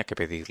que tenía que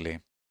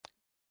pedirle.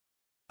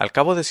 Al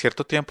cabo de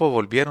cierto tiempo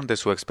volvieron de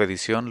su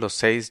expedición los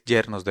 6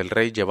 yernos del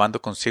rey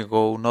llevando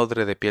consigo un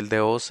odre de piel de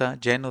osa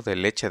lleno de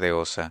leche de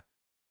osa,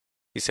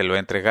 y se lo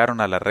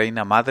entregaron a la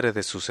reina madre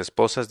de sus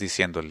esposas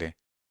diciéndole,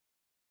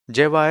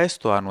 «Lleva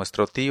esto a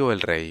nuestro tío el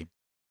rey».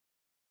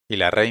 Y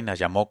la reina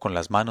llamó con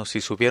las manos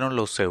y subieron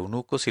los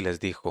eunucos y les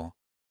dijo,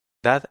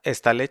 «Dad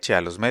esta leche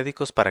a los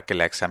médicos para que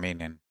la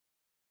examinen».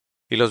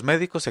 Y los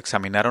médicos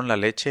examinaron la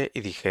leche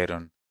y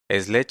dijeron,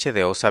 «Es leche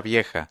de osa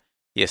vieja,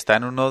 y está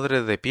en un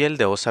odre de piel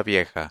de osa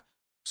vieja.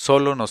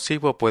 Solo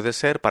nocivo puede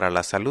ser para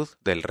la salud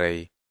del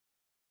rey».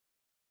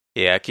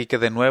 Y he aquí que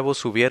de nuevo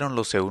subieron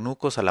los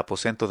eunucos al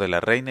aposento de la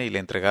reina y le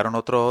entregaron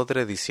otro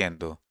odre,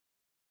 diciendo,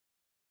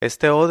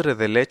 «Este odre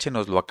de leche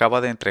nos lo acaba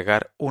de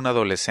entregar un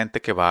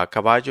adolescente que va a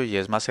caballo y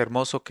es más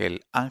hermoso que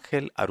el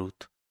ángel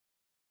Harut».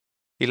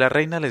 Y la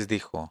reina les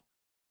dijo,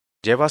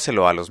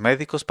 «Llévaselo a los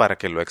médicos para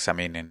que lo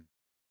examinen».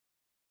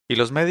 Y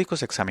los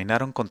médicos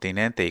examinaron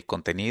continente y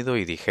contenido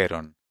y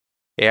dijeron,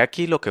 «He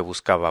aquí lo que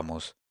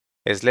buscábamos,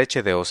 es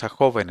leche de osa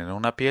joven en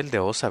una piel de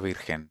osa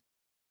virgen».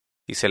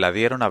 Y se la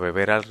dieron a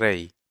beber al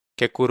rey,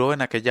 que curó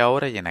en aquella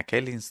hora y en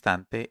aquel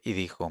instante, y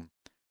dijo,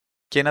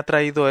 «¿Quién ha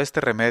traído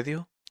este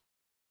remedio?».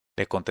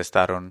 Le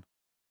contestaron,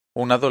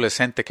 «Un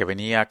adolescente que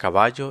venía a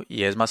caballo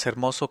y es más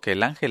hermoso que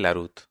el ángel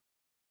Harut».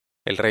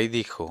 El rey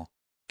dijo,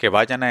 «Que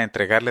vayan a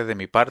entregarle de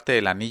mi parte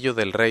el anillo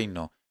del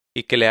reino,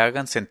 y que le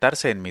hagan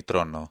sentarse en mi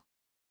trono.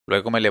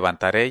 Luego me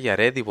levantaré y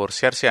haré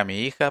divorciarse a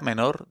mi hija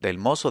menor del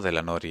mozo de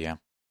la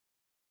noria.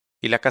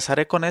 Y la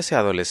casaré con ese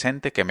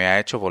adolescente que me ha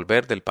hecho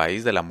volver del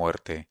país de la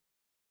muerte».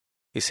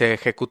 Y se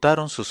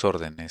ejecutaron sus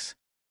órdenes.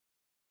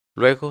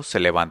 Luego se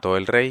levantó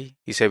el rey,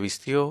 y se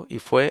vistió y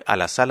fue a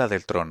la sala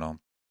del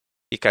trono,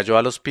 y cayó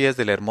a los pies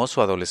del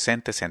hermoso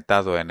adolescente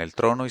sentado en el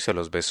trono y se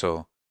los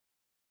besó,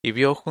 y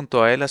vio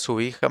junto a él a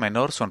su hija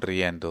menor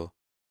sonriendo,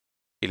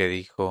 y le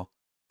dijo,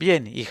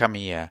 «Bien, hija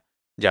mía,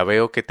 ya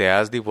veo que te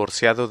has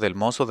divorciado del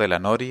mozo de la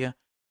noria,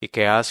 y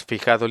que has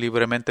fijado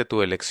libremente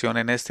tu elección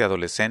en este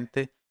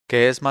adolescente,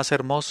 que es más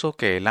hermoso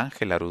que el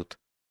ángel Harut».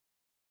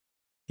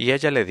 Y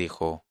ella le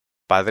dijo,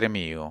 «Padre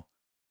mío,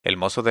 el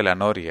mozo de la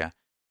noria,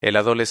 el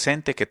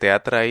adolescente que te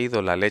ha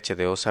traído la leche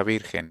de osa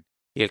virgen,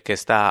 y el que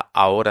está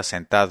ahora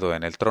sentado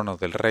en el trono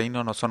del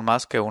reino no son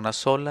más que una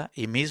sola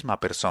y misma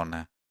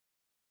persona».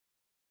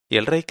 Y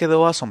el rey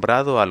quedó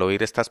asombrado al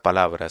oír estas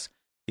palabras,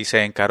 y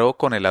se encaró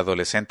con el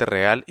adolescente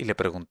real y le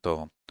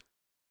preguntó,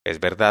 «¿Es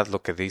verdad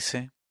lo que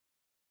dice?».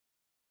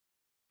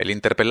 El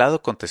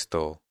interpelado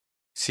contestó,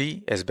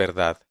 «Sí, es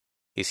verdad,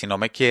 y si no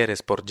me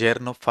quieres por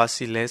yerno,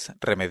 fácil es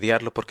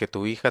remediarlo porque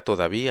tu hija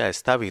todavía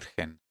está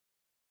virgen».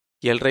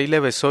 Y el rey le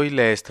besó y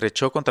le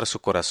estrechó contra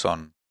su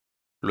corazón.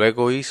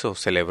 Luego hizo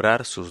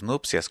celebrar sus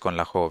nupcias con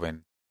la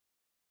joven.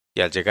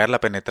 Y al llegar la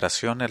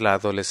penetración, el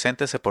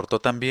adolescente se portó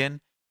tan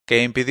bien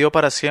que impidió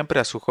para siempre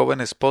a su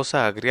joven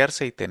esposa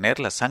agriarse y tener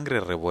la sangre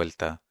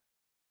revuelta.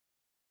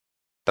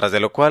 Tras de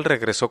lo cual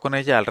regresó con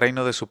ella al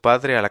reino de su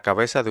padre a la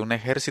cabeza de un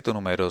ejército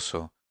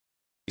numeroso,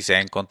 y se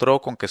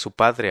encontró con que su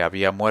padre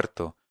había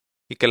muerto,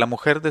 y que la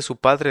mujer de su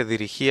padre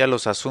dirigía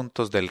los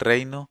asuntos del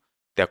reino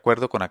de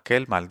acuerdo con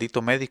aquel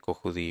maldito médico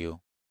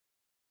judío.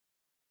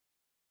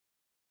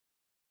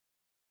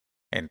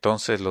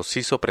 Entonces los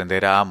hizo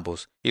prender a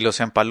ambos, y los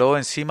empaló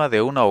encima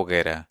de una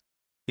hoguera,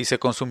 y se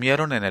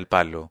consumieron en el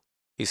palo,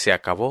 y se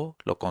acabó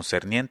lo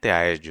concerniente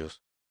a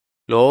ellos.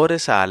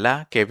 Loores a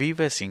Alá que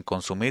vive sin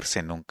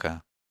consumirse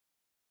nunca.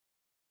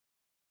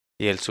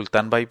 Y el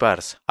sultán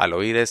Baibars, al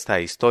oír esta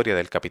historia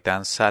del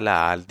capitán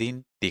Salah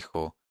al-Din,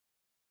 dijo,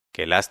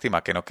 «Qué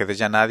lástima que no quede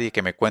ya nadie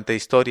que me cuente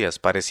historias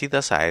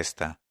parecidas a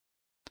esta».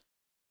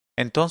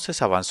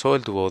 Entonces avanzó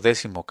el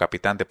 12º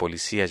capitán de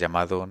policía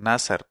llamado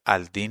Nasr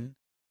al-Din,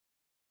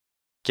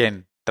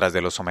 quien, tras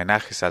de los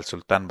homenajes al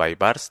sultán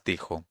Baibars,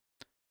 dijo,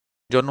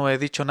 «Yo no he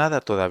dicho nada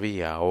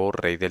todavía, oh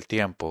rey del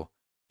tiempo,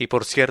 y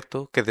por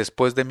cierto que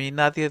después de mí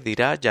nadie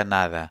dirá ya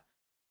nada,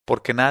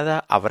 porque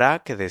nada habrá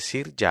que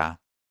decir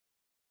ya».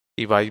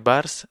 Y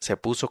Baibars se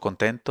puso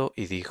contento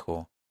y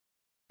dijo,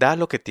 «Da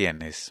lo que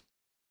tienes».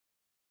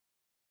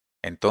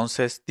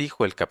 Entonces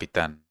dijo el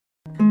capitán,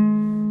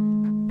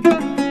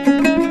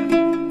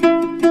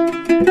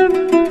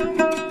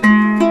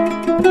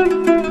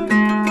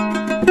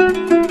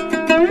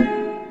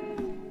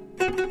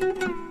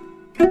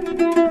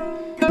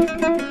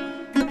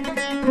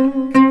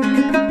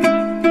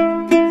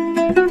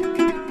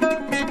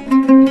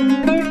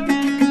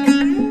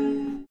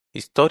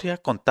 historia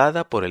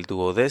contada por el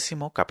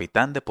 12º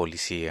capitán de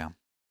policía.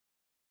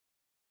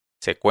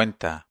 Se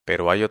cuenta,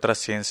 pero hay otra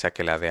ciencia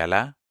que la de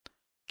Alá,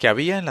 que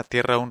había en la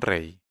tierra un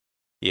rey,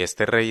 y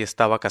este rey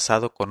estaba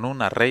casado con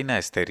una reina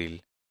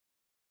estéril.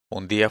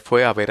 Un día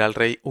fue a ver al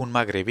rey un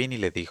magrebín y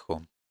le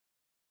dijo,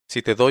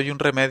 «Si te doy un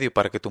remedio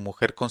para que tu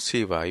mujer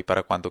conciba y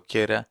para cuando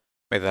quiera,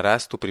 ¿me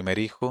darás tu primer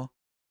hijo?».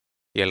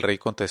 Y el rey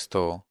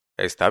contestó,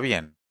 «Está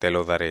bien, te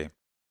lo daré».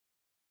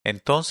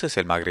 Entonces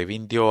el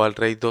magrebín dio al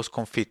rey 2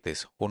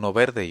 confites, uno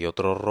verde y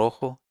otro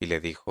rojo, y le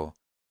dijo: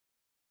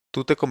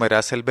 Tú te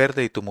comerás el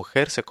verde y tu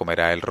mujer se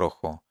comerá el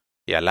rojo,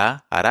 y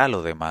Alá hará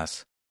lo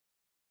demás.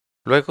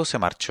 Luego se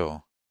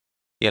marchó,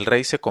 y el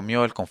rey se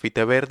comió el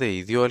confite verde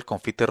y dio el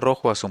confite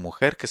rojo a su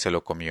mujer, que se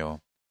lo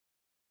comió.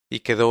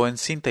 Y quedó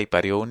encinta y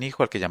parió un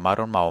hijo al que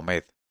llamaron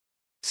Mahomet,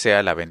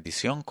 sea la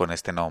bendición con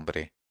este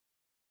nombre.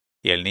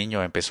 Y el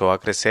niño empezó a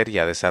crecer y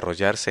a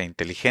desarrollarse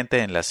inteligente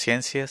en las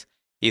ciencias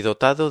y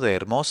dotado de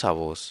hermosa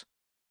voz.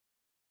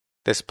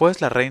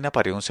 Después la reina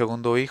parió un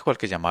segundo hijo al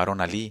que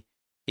llamaron Alí,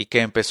 y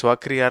que empezó a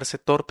criarse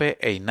torpe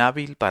e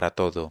inhábil para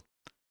todo.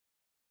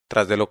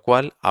 Tras de lo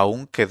cual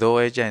aún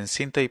quedó ella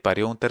encinta y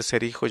parió un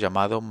tercer hijo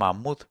llamado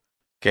Mahmud,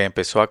 que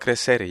empezó a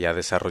crecer y a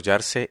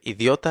desarrollarse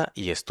idiota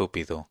y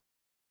estúpido.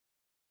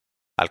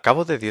 Al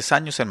cabo de 10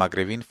 años el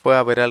magrebín fue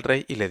a ver al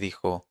rey y le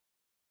dijo: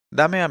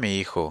 Dame a mi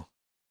hijo.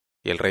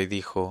 Y el rey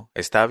dijo: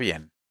 Está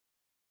bien.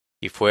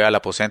 Y fue al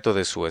aposento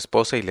de su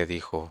esposa y le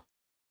dijo: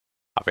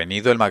 Ha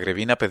venido el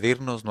magrebín a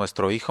pedirnos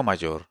nuestro hijo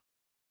mayor.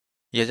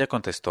 Y ella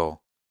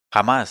contestó: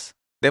 Jamás,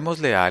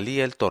 démosle a Alí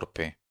el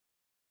torpe.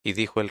 Y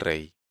dijo el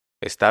rey: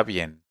 Está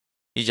bien.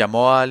 Y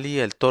llamó a Alí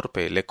el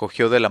torpe, le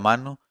cogió de la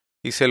mano,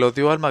 y se lo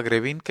dio al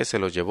magrebín, que se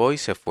lo llevó y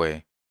se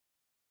fue.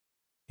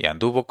 Y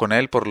anduvo con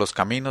él por los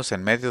caminos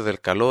en medio del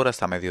calor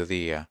hasta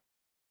mediodía.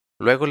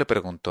 Luego le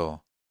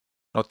preguntó: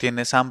 ¿No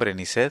tienes hambre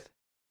ni sed?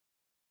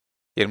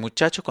 Y el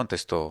muchacho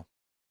contestó: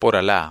 Por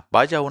Alá,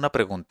 vaya una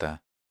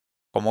pregunta.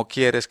 ¿Cómo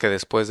quieres que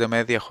después de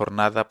media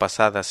jornada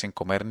pasada sin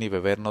comer ni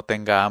beber no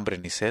tenga hambre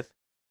ni sed?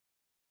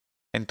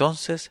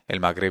 Entonces el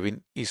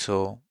magrebín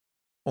hizo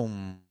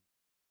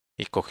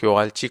y cogió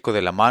al chico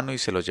de la mano y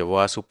se lo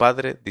llevó a su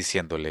padre,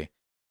 diciéndole: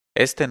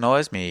 Este no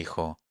es mi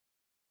hijo.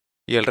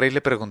 Y el rey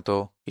le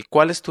preguntó: ¿Y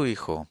cuál es tu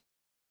hijo?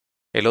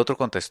 El otro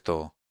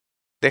contestó: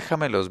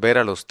 Déjamelos ver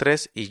a los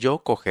 3 y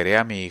yo cogeré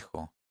a mi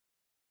hijo.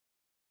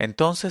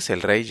 Entonces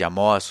el rey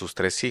llamó a sus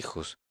 3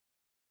 hijos,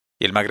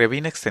 y el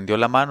magrebín extendió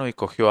la mano y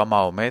cogió a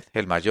Mahomet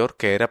el mayor,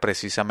 que era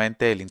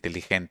precisamente el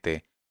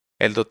inteligente,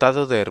 el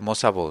dotado de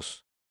hermosa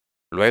voz.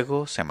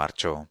 Luego se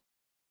marchó.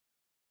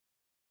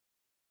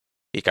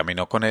 Y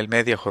caminó con él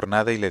media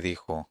jornada y le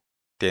dijo: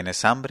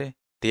 ¿Tienes hambre?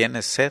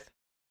 ¿Tienes sed?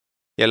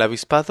 Y el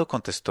avispado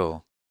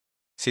contestó: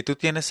 Si tú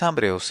tienes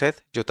hambre o sed,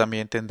 yo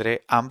también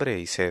tendré hambre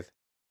y sed.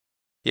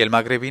 Y el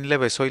magrebín le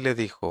besó y le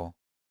dijo: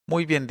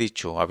 Muy bien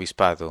dicho,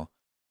 avispado,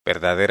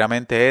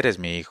 verdaderamente eres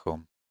mi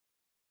hijo.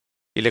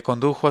 Y le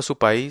condujo a su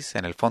país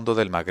en el fondo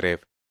del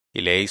Magreb,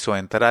 y le hizo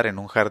entrar en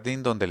un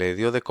jardín donde le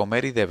dio de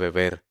comer y de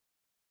beber,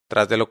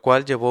 tras de lo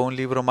cual llevó un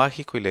libro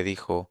mágico y le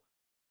dijo: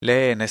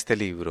 Lee en este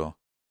libro.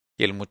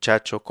 Y el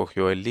muchacho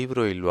cogió el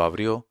libro y lo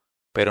abrió,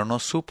 pero no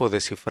supo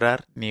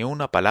descifrar ni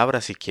una palabra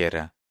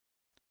siquiera.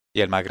 Y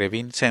el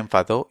magrebín se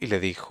enfadó y le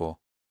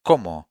dijo: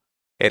 ¿Cómo?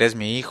 ¿Eres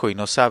mi hijo y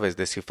no sabes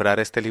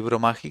descifrar este libro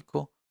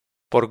mágico?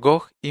 Por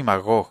Gog y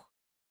Magog,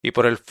 y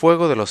por el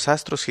fuego de los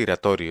astros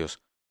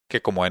giratorios,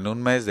 que como en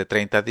un mes de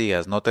 30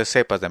 días no te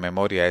sepas de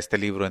memoria este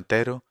libro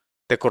entero,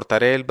 te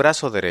cortaré el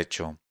brazo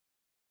derecho.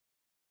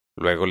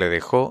 Luego le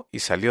dejó y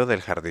salió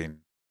del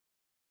jardín.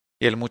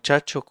 Y el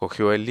muchacho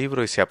cogió el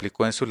libro y se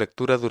aplicó en su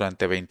lectura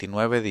durante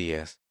 29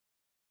 días.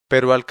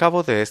 Pero al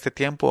cabo de este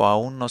tiempo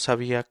aún no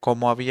sabía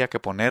cómo había que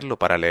ponerlo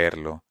para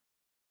leerlo.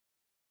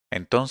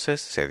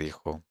 Entonces se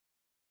dijo: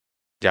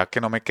 Ya que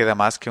no me queda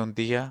más que un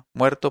día,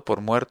 muerto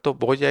por muerto,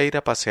 voy a ir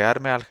a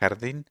pasearme al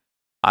jardín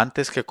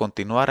antes que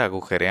continuar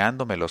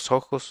agujereándome los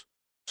ojos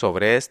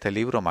sobre este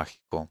libro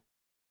mágico.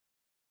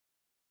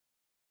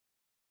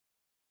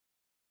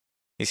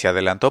 Y se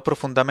adelantó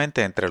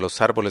profundamente entre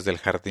los árboles del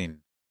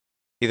jardín,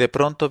 y de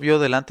pronto vio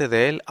delante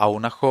de él a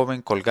una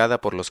joven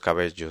colgada por los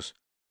cabellos,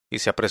 y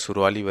se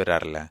apresuró a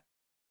liberarla.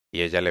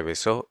 Y ella le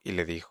besó y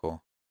le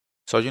dijo: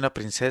 Soy una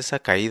princesa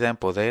caída en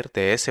poder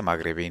de ese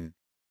magrebín,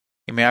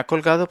 y me ha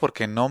colgado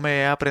porque no me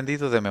he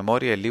aprendido de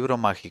memoria el libro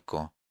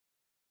mágico.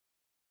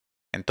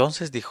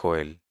 Entonces dijo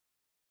él: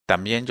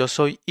 También yo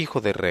soy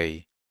hijo de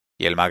rey,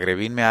 y el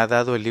magrebín me ha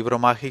dado el libro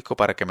mágico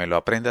para que me lo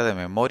aprenda de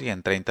memoria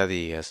en 30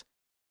 días,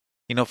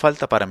 y no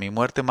falta para mi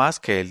muerte más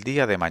que el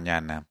día de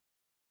mañana.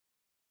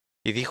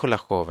 Y dijo la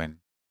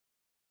joven: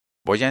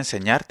 Voy a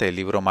enseñarte el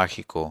libro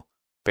mágico,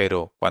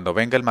 pero cuando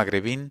venga el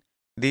magrebín,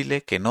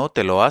 dile que no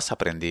te lo has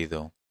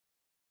aprendido.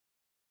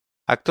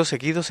 Acto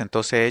seguido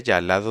sentóse ella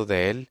al lado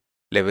de él,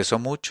 le besó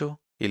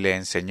mucho y le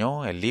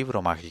enseñó el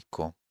libro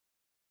mágico.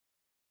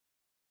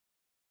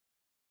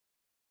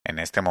 En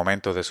este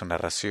momento de su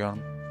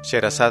narración,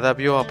 Sherazada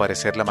vio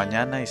aparecer la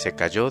mañana y se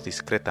calló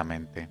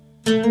discretamente.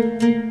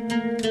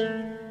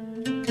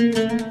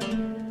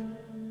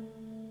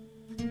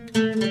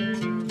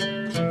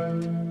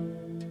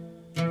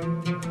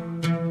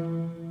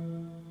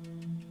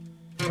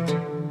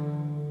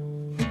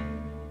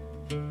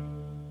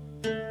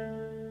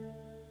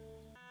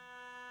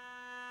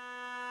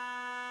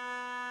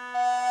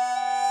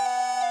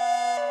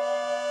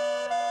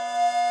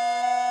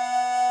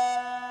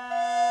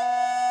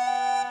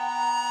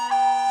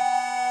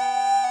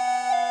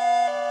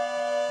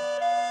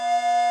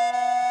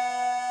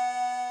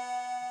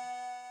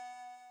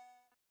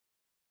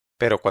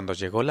 Pero cuando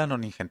llegó la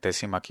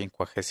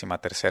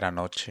 953ª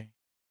noche,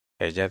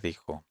 ella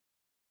dijo.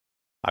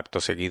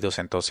 Acto seguido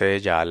sentóse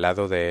ella al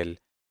lado de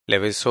él, le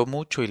besó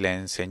mucho y le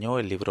enseñó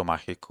el libro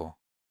mágico.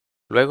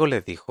 Luego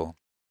le dijo,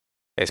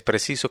 «Es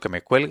preciso que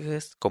me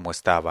cuelgues como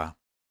estaba».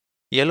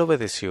 Y él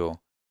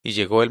obedeció, y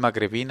llegó el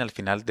magrebín al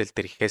final del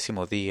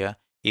 30º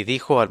día, y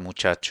dijo al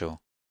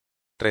muchacho,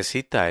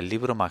 «Recita el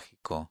libro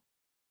mágico».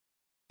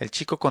 El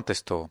chico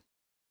contestó,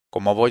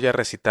 «¿Cómo voy a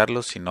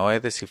recitarlo si no he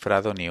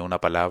descifrado ni una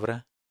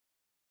palabra?»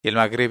 Y el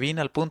magrebín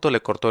al punto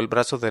le cortó el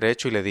brazo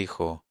derecho y le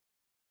dijo,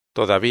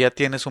 «Todavía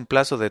tienes un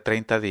plazo de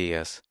 30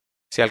 días.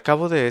 Si al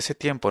cabo de ese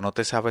tiempo no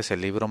te sabes el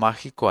libro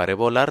mágico, haré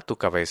volar tu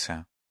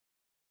cabeza».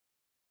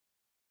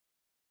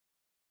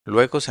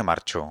 Luego se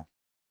marchó.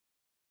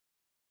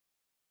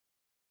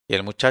 Y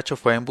el muchacho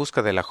fue en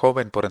busca de la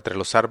joven por entre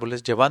los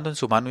árboles, llevando en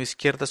su mano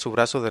izquierda su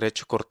brazo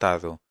derecho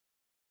cortado,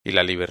 y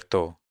la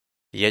libertó.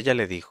 Y ella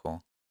le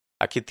dijo,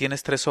 «Aquí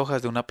tienes 3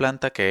 hojas de una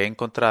planta que he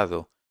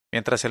encontrado,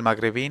 mientras el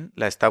magrebín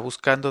la está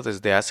buscando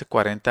desde hace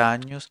 40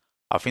 años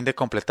a fin de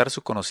completar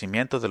su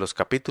conocimiento de los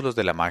capítulos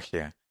de la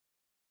magia.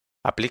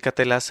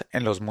 Aplícatelas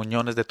en los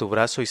muñones de tu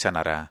brazo y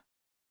sanará».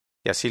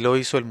 Y así lo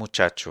hizo el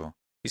muchacho,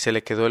 y se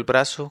le quedó el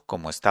brazo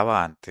como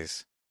estaba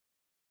antes.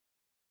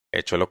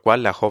 Hecho lo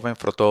cual, la joven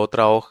frotó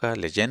otra hoja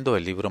leyendo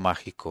el libro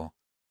mágico,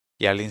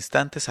 y al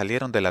instante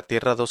salieron de la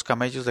tierra 2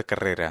 camellos de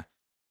carrera,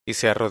 y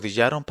se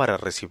arrodillaron para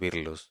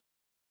recibirlos.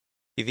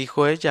 Y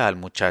dijo ella al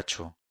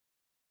muchacho,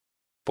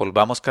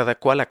 «Volvamos cada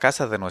cual a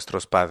casa de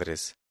nuestros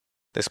padres.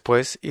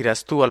 Después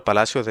irás tú al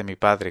palacio de mi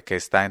padre, que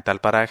está en tal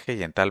paraje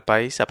y en tal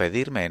país, a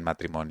pedirme en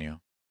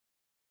matrimonio».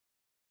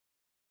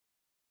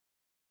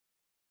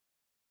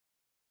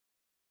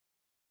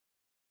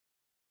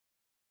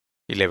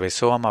 Y le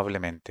besó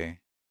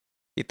amablemente,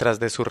 y tras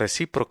de su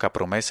recíproca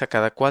promesa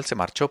cada cual se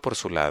marchó por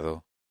su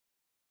lado.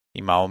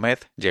 Y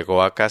Mahomet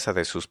llegó a casa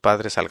de sus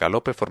padres al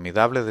galope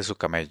formidable de su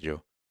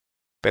camello,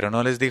 pero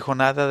no les dijo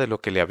nada de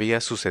lo que le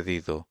había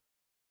sucedido.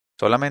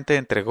 Solamente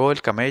entregó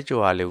el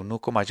camello al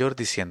eunuco mayor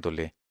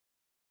diciéndole,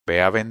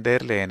 «Ve a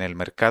venderle en el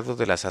mercado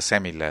de las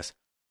acémilas,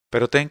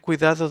 pero ten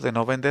cuidado de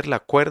no vender la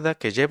cuerda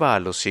que lleva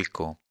al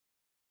hocico».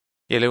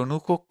 Y el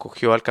eunuco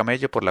cogió al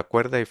camello por la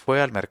cuerda y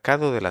fue al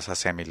mercado de las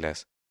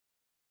acémilas.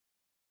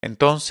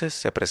 Entonces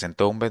se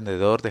presentó un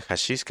vendedor de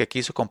haschís que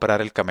quiso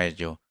comprar el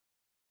camello,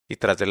 y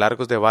tras de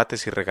largos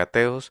debates y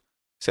regateos,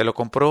 se lo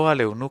compró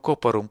al eunuco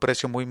por un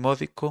precio muy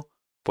módico,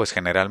 pues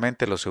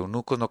generalmente los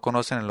eunucos no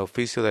conocen el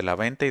oficio de la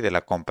venta y de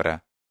la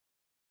compra,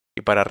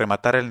 y para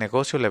rematar el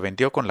negocio le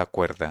vendió con la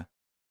cuerda.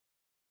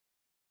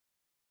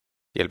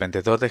 Y el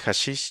vendedor de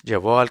haschís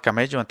llevó al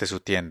camello ante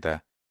su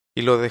tienda,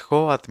 y lo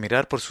dejó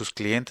admirar por sus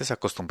clientes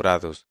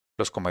acostumbrados,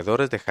 los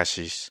comedores de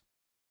haschís,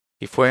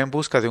 y fue en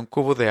busca de un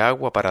cubo de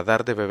agua para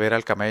dar de beber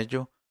al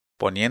camello,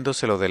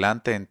 poniéndoselo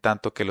delante en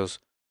tanto que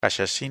los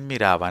hashashin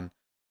miraban,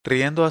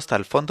 riendo hasta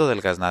el fondo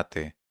del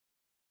gaznate.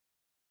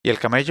 Y el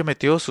camello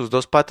metió sus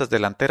 2 patas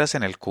delanteras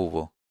en el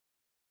cubo.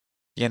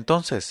 Y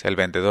entonces el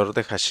vendedor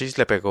de hachís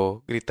le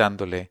pegó,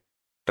 gritándole,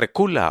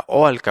 «¡Recula,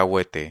 oh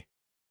alcahuete!».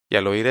 Y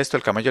al oír esto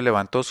el camello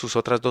levantó sus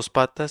otras 2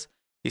 patas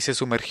y se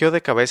sumergió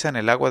de cabeza en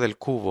el agua del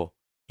cubo,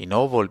 y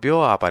no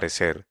volvió a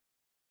aparecer.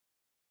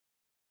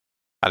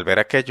 Al ver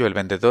aquello, el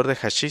vendedor de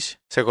hachís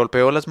se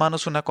golpeó las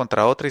manos una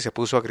contra otra y se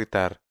puso a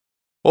gritar,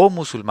 «¡Oh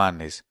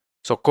musulmanes!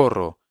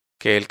 ¡Socorro!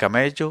 Que el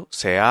camello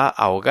se ha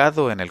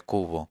ahogado en el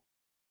cubo».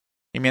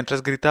 Y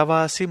mientras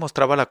gritaba así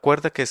mostraba la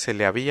cuerda que se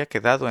le había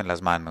quedado en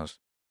las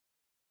manos.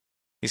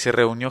 Y se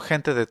reunió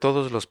gente de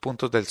todos los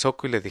puntos del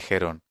zoco y le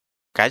dijeron,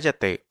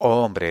 «Cállate,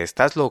 oh hombre,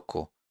 estás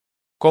loco.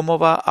 ¿Cómo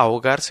va a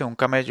ahogarse un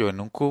camello en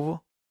un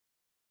cubo?»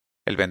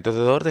 El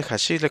vendedor de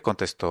hachís le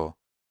contestó,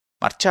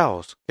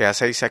 «Marchaos, ¿qué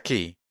hacéis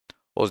aquí?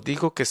 Os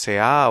digo que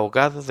se ha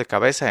ahogado de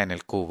cabeza en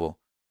el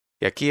cubo,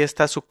 y aquí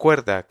está su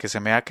cuerda que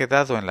se me ha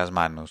quedado en las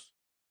manos.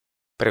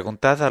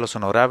 Preguntad a los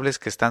honorables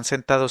que están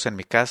sentados en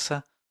mi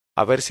casa,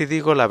 a ver si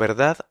digo la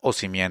verdad o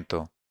si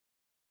miento».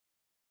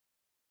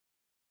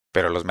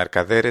 Pero los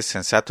mercaderes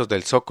sensatos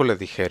del zoco le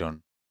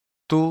dijeron,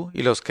 «Tú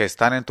y los que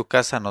están en tu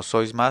casa no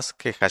sois más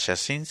que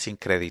hashashin sin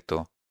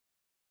crédito».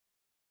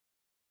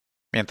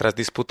 Mientras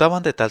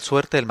disputaban de tal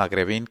suerte, el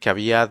magrebín, que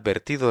había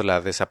advertido la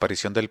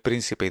desaparición del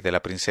príncipe y de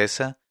la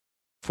princesa,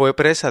 fue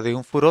presa de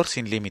un furor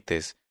sin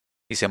límites,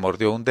 y se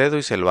mordió un dedo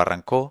y se lo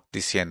arrancó,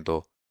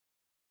 diciendo,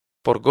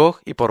 «Por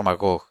Gog y por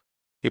Magog,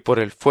 y por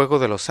el fuego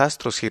de los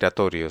astros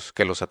giratorios,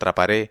 que los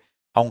atraparé,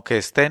 aunque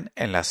estén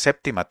en la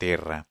 7ª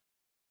tierra».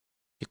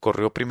 Y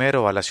corrió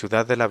primero a la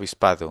ciudad del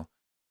avispado,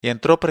 y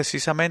entró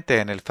precisamente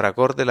en el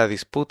fragor de la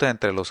disputa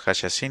entre los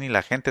hashashin y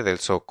la gente del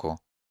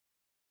zoco,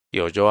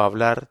 y oyó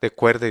hablar de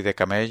cuerda y de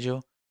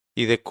camello,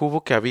 y de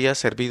cubo que había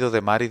servido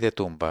de mar y de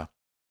tumba.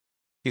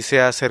 Y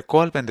se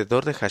acercó al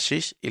vendedor de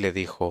hashish y le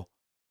dijo,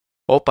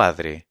 «Oh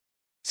padre,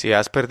 si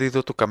has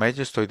perdido tu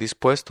camello estoy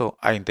dispuesto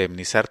a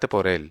indemnizarte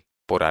por él,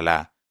 por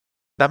Alá.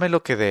 Dame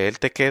lo que de él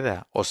te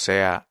queda, o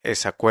sea,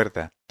 esa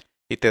cuerda,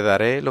 y te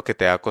daré lo que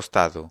te ha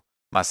costado,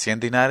 más 100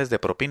 dinares de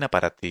propina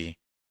para ti».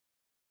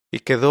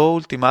 Y quedó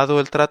ultimado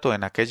el trato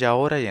en aquella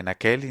hora y en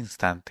aquel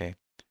instante.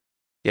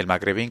 y el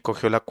magrebín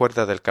cogió la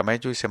cuerda del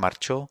camello y se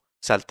marchó,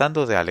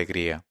 saltando de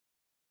alegría.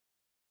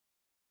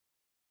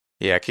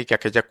 Y aquí que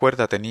aquella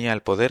cuerda tenía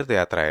el poder de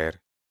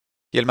atraer,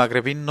 y el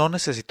magrebín no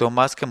necesitó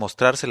más que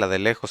mostrársela de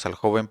lejos al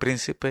joven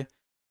príncipe,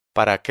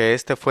 para que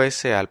éste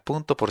fuese al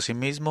punto por sí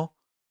mismo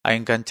a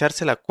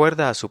engancharse la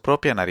cuerda a su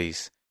propia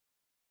nariz,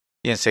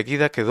 y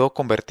enseguida quedó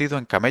convertido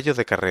en camello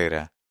de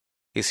carrera,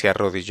 y se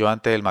arrodilló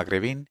ante el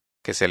magrebín,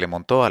 que se le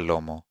montó al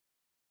lomo.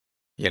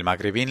 Y el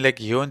magrebín le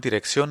guió en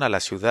dirección a la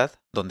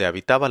ciudad donde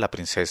habitaba la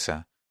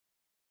princesa,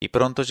 y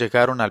pronto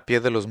llegaron al pie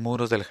de los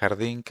muros del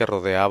jardín que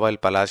rodeaba el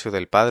palacio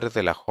del padre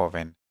de la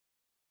joven.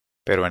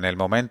 Pero en el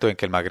momento en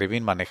que el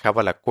magrebín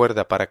manejaba la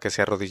cuerda para que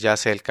se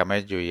arrodillase el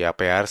camello y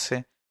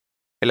apearse,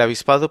 el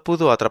avispado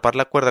pudo atrapar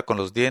la cuerda con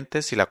los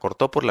dientes y la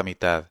cortó por la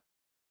mitad,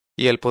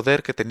 y el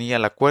poder que tenía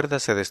la cuerda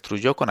se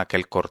destruyó con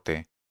aquel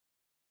corte.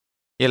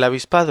 Y el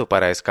avispado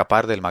para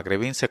escapar del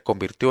magrebín se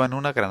convirtió en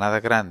una granada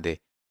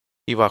grande,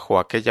 y bajo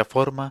aquella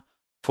forma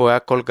fue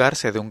a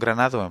colgarse de un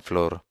granado en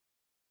flor.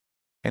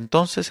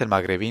 Entonces el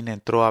magrebín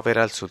entró a ver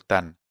al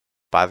sultán,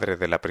 padre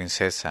de la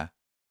princesa,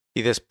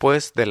 y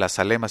después de las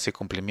alemas y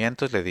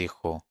cumplimientos le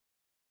dijo: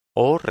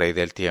 «Oh rey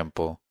del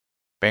tiempo,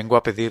 vengo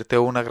a pedirte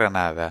una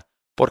granada,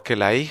 porque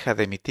la hija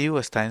de mi tío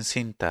está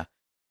encinta,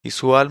 y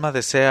su alma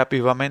desea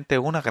vivamente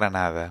una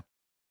granada.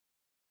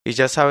 Y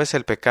ya sabes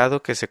el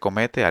pecado que se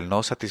comete al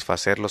no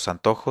satisfacer los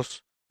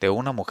antojos de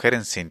una mujer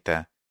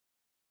encinta».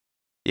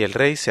 Y el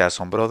rey se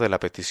asombró de la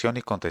petición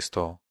y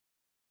contestó: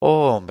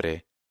 «Oh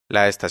hombre,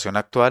 la estación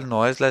actual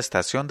no es la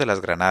estación de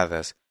las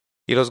granadas,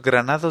 y los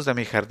granados de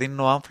mi jardín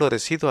no han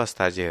florecido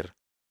hasta ayer».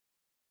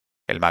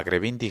 El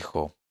magrebín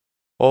dijo: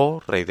 «Oh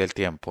rey del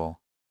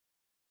tiempo,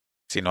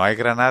 si no hay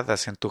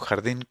granadas en tu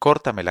jardín,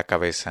 córtame la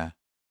cabeza».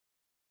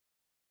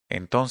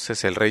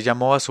 Entonces el rey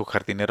llamó a su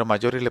jardinero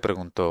mayor y le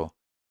preguntó: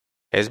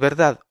 «¿Es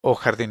verdad, oh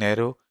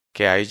jardinero,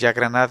 que hay ya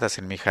granadas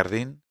en mi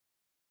jardín?»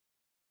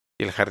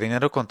 Y el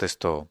jardinero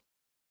contestó: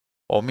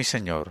 «Oh mi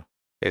señor,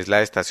 ¿es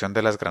la estación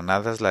de las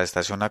granadas la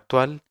estación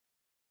actual?».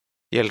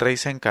 Y el rey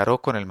se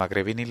encaró con el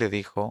magrebín y le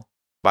dijo: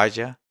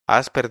 «Vaya,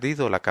 has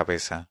perdido la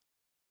cabeza».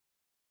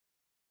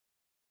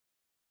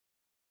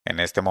 En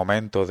este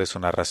momento de su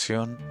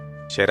narración,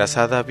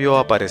 Sherazada vio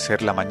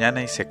aparecer la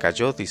mañana y se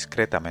calló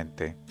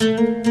discretamente.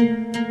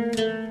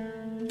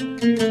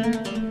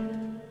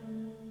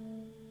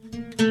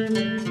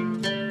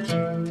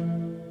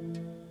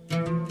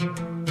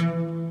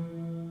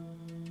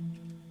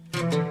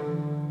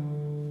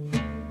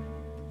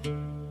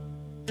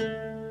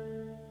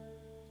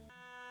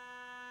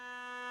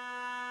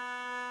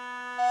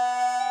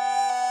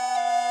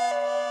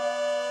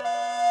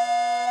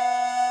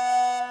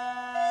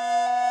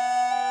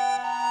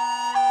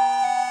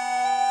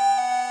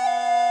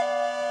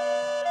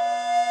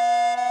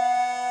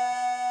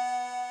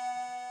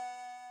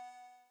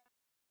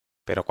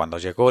 Pero cuando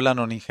llegó la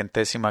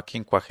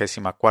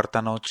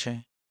 954ª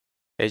noche,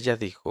 ella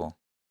dijo,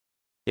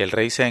 y el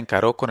rey se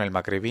encaró con el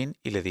magrebín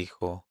y le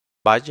dijo: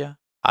 «Vaya,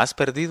 has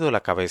perdido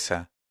la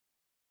cabeza».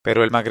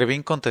 Pero el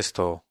magrebín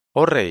contestó: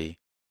 «Oh rey,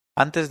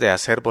 antes de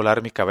hacer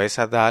volar mi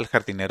cabeza, da al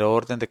jardinero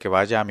orden de que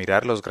vaya a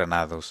mirar los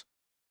granados».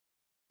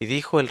 Y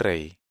dijo el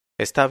rey: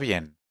 «Está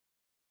bien»,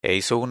 e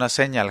hizo una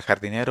seña al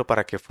jardinero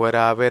para que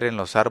fuera a ver en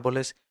los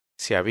árboles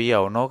si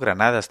había o no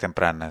granadas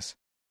tempranas.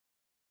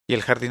 Y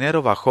el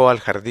jardinero bajó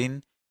al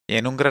jardín, y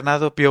en un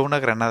granado vio una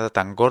granada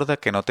tan gorda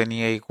que no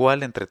tenía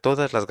igual entre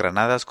todas las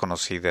granadas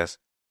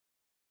conocidas,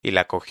 y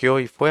la cogió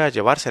y fue a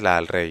llevársela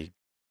al rey.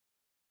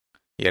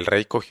 Y el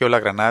rey cogió la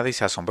granada y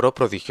se asombró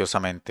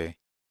prodigiosamente,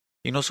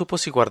 y no supo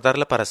si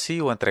guardarla para sí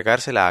o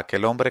entregársela a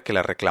aquel hombre que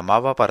la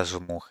reclamaba para su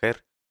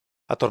mujer,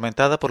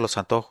 atormentada por los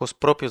antojos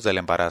propios del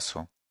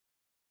embarazo.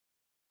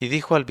 Y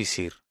dijo al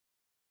visir: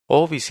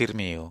 «Oh visir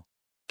mío,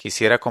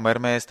 quisiera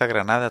comerme esta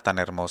granada tan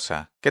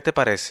hermosa, ¿qué te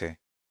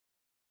parece?».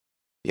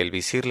 Y el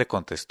visir le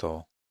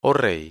contestó: «Oh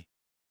rey,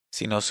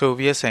 si no se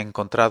hubiese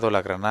encontrado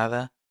la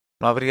granada,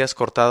 ¿no habrías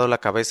cortado la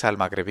cabeza al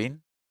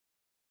magrebín?».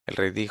 El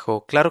rey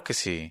dijo: «Claro que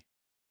sí».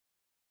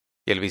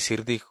 Y el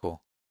visir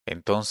dijo: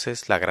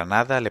 «Entonces la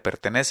granada le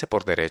pertenece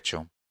por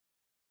derecho».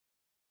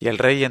 Y el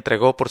rey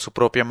entregó por su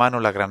propia mano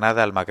la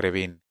granada al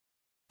magrebín,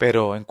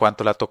 pero en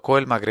cuanto la tocó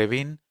el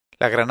magrebín,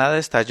 la granada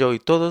estalló y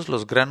todos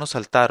los granos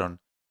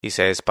saltaron y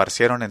se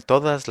esparcieron en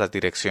todas las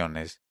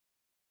direcciones.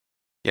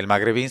 Y el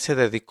magrebín se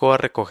dedicó a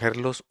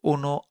recogerlos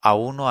uno a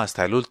uno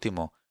hasta el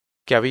último,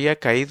 que había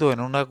caído en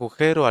un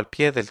agujero al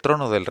pie del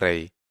trono del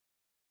rey.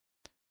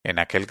 En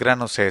aquel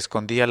grano se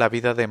escondía la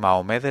vida de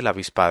Mahomed el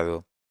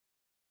avispado.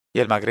 Y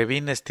el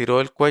magrebín estiró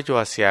el cuello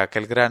hacia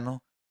aquel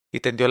grano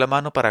y tendió la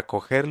mano para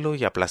cogerlo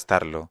y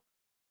aplastarlo.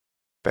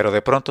 Pero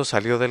de pronto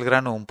salió del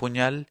grano un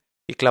puñal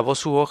y clavó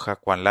su hoja,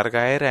 cuán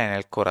larga era, en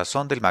el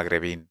corazón del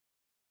magrebín.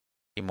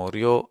 Y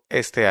murió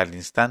éste al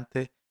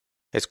instante,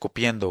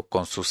 escupiendo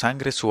con su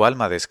sangre su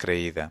alma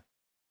descreída.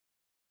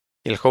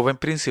 Y el joven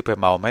príncipe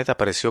Mahomed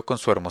apareció con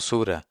su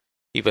hermosura,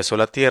 y besó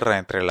la tierra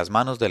entre las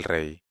manos del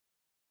rey.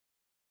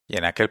 Y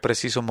en aquel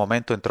preciso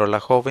momento entró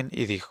la joven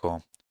y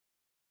dijo: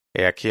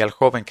 «He aquí al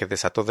joven que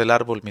desató del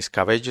árbol mis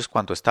cabellos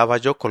cuando estaba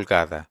yo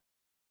colgada».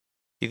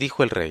 Y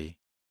dijo el rey,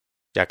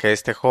 ya que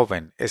este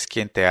joven es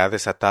quien te ha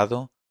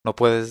desatado, no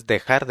puedes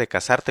dejar de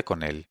casarte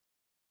con él.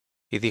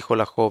 Y dijo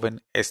la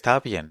joven, está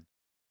bien.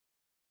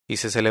 Y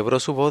se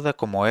celebró su boda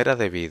como era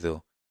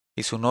debido,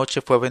 y su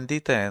noche fue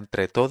bendita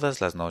entre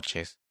todas las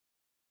noches.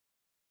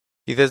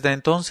 Y desde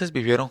entonces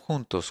vivieron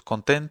juntos,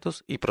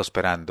 contentos y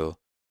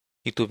prosperando,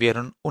 y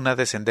tuvieron una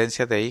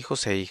descendencia de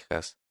hijos e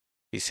hijas,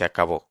 y se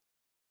acabó.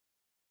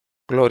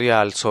 Gloria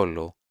al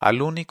solo,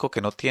 al único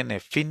que no tiene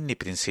fin ni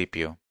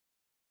principio.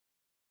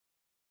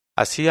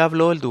 Así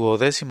habló el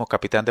 12º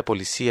capitán de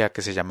policía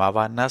que se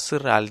llamaba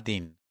Nasr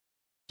al-Din,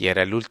 y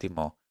era el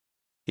último,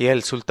 y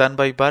el sultán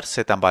Baibars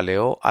se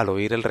tambaleó al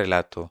oír el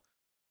relato,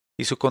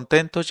 y su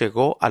contento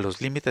llegó a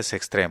los límites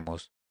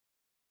extremos,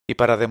 y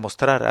para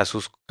demostrar a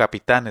sus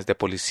capitanes de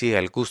policía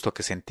el gusto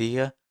que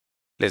sentía,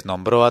 les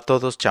nombró a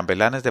todos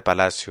chambelanes de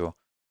palacio,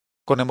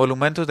 con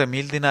emolumentos de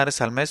 1000 dinares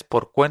al mes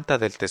por cuenta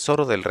del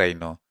tesoro del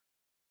reino,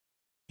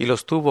 y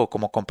los tuvo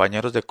como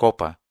compañeros de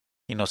copa,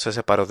 y no se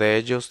separó de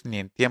ellos ni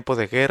en tiempo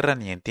de guerra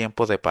ni en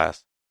tiempo de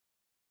paz.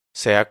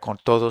 Sea con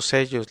todos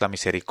ellos la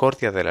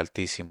misericordia del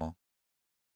Altísimo.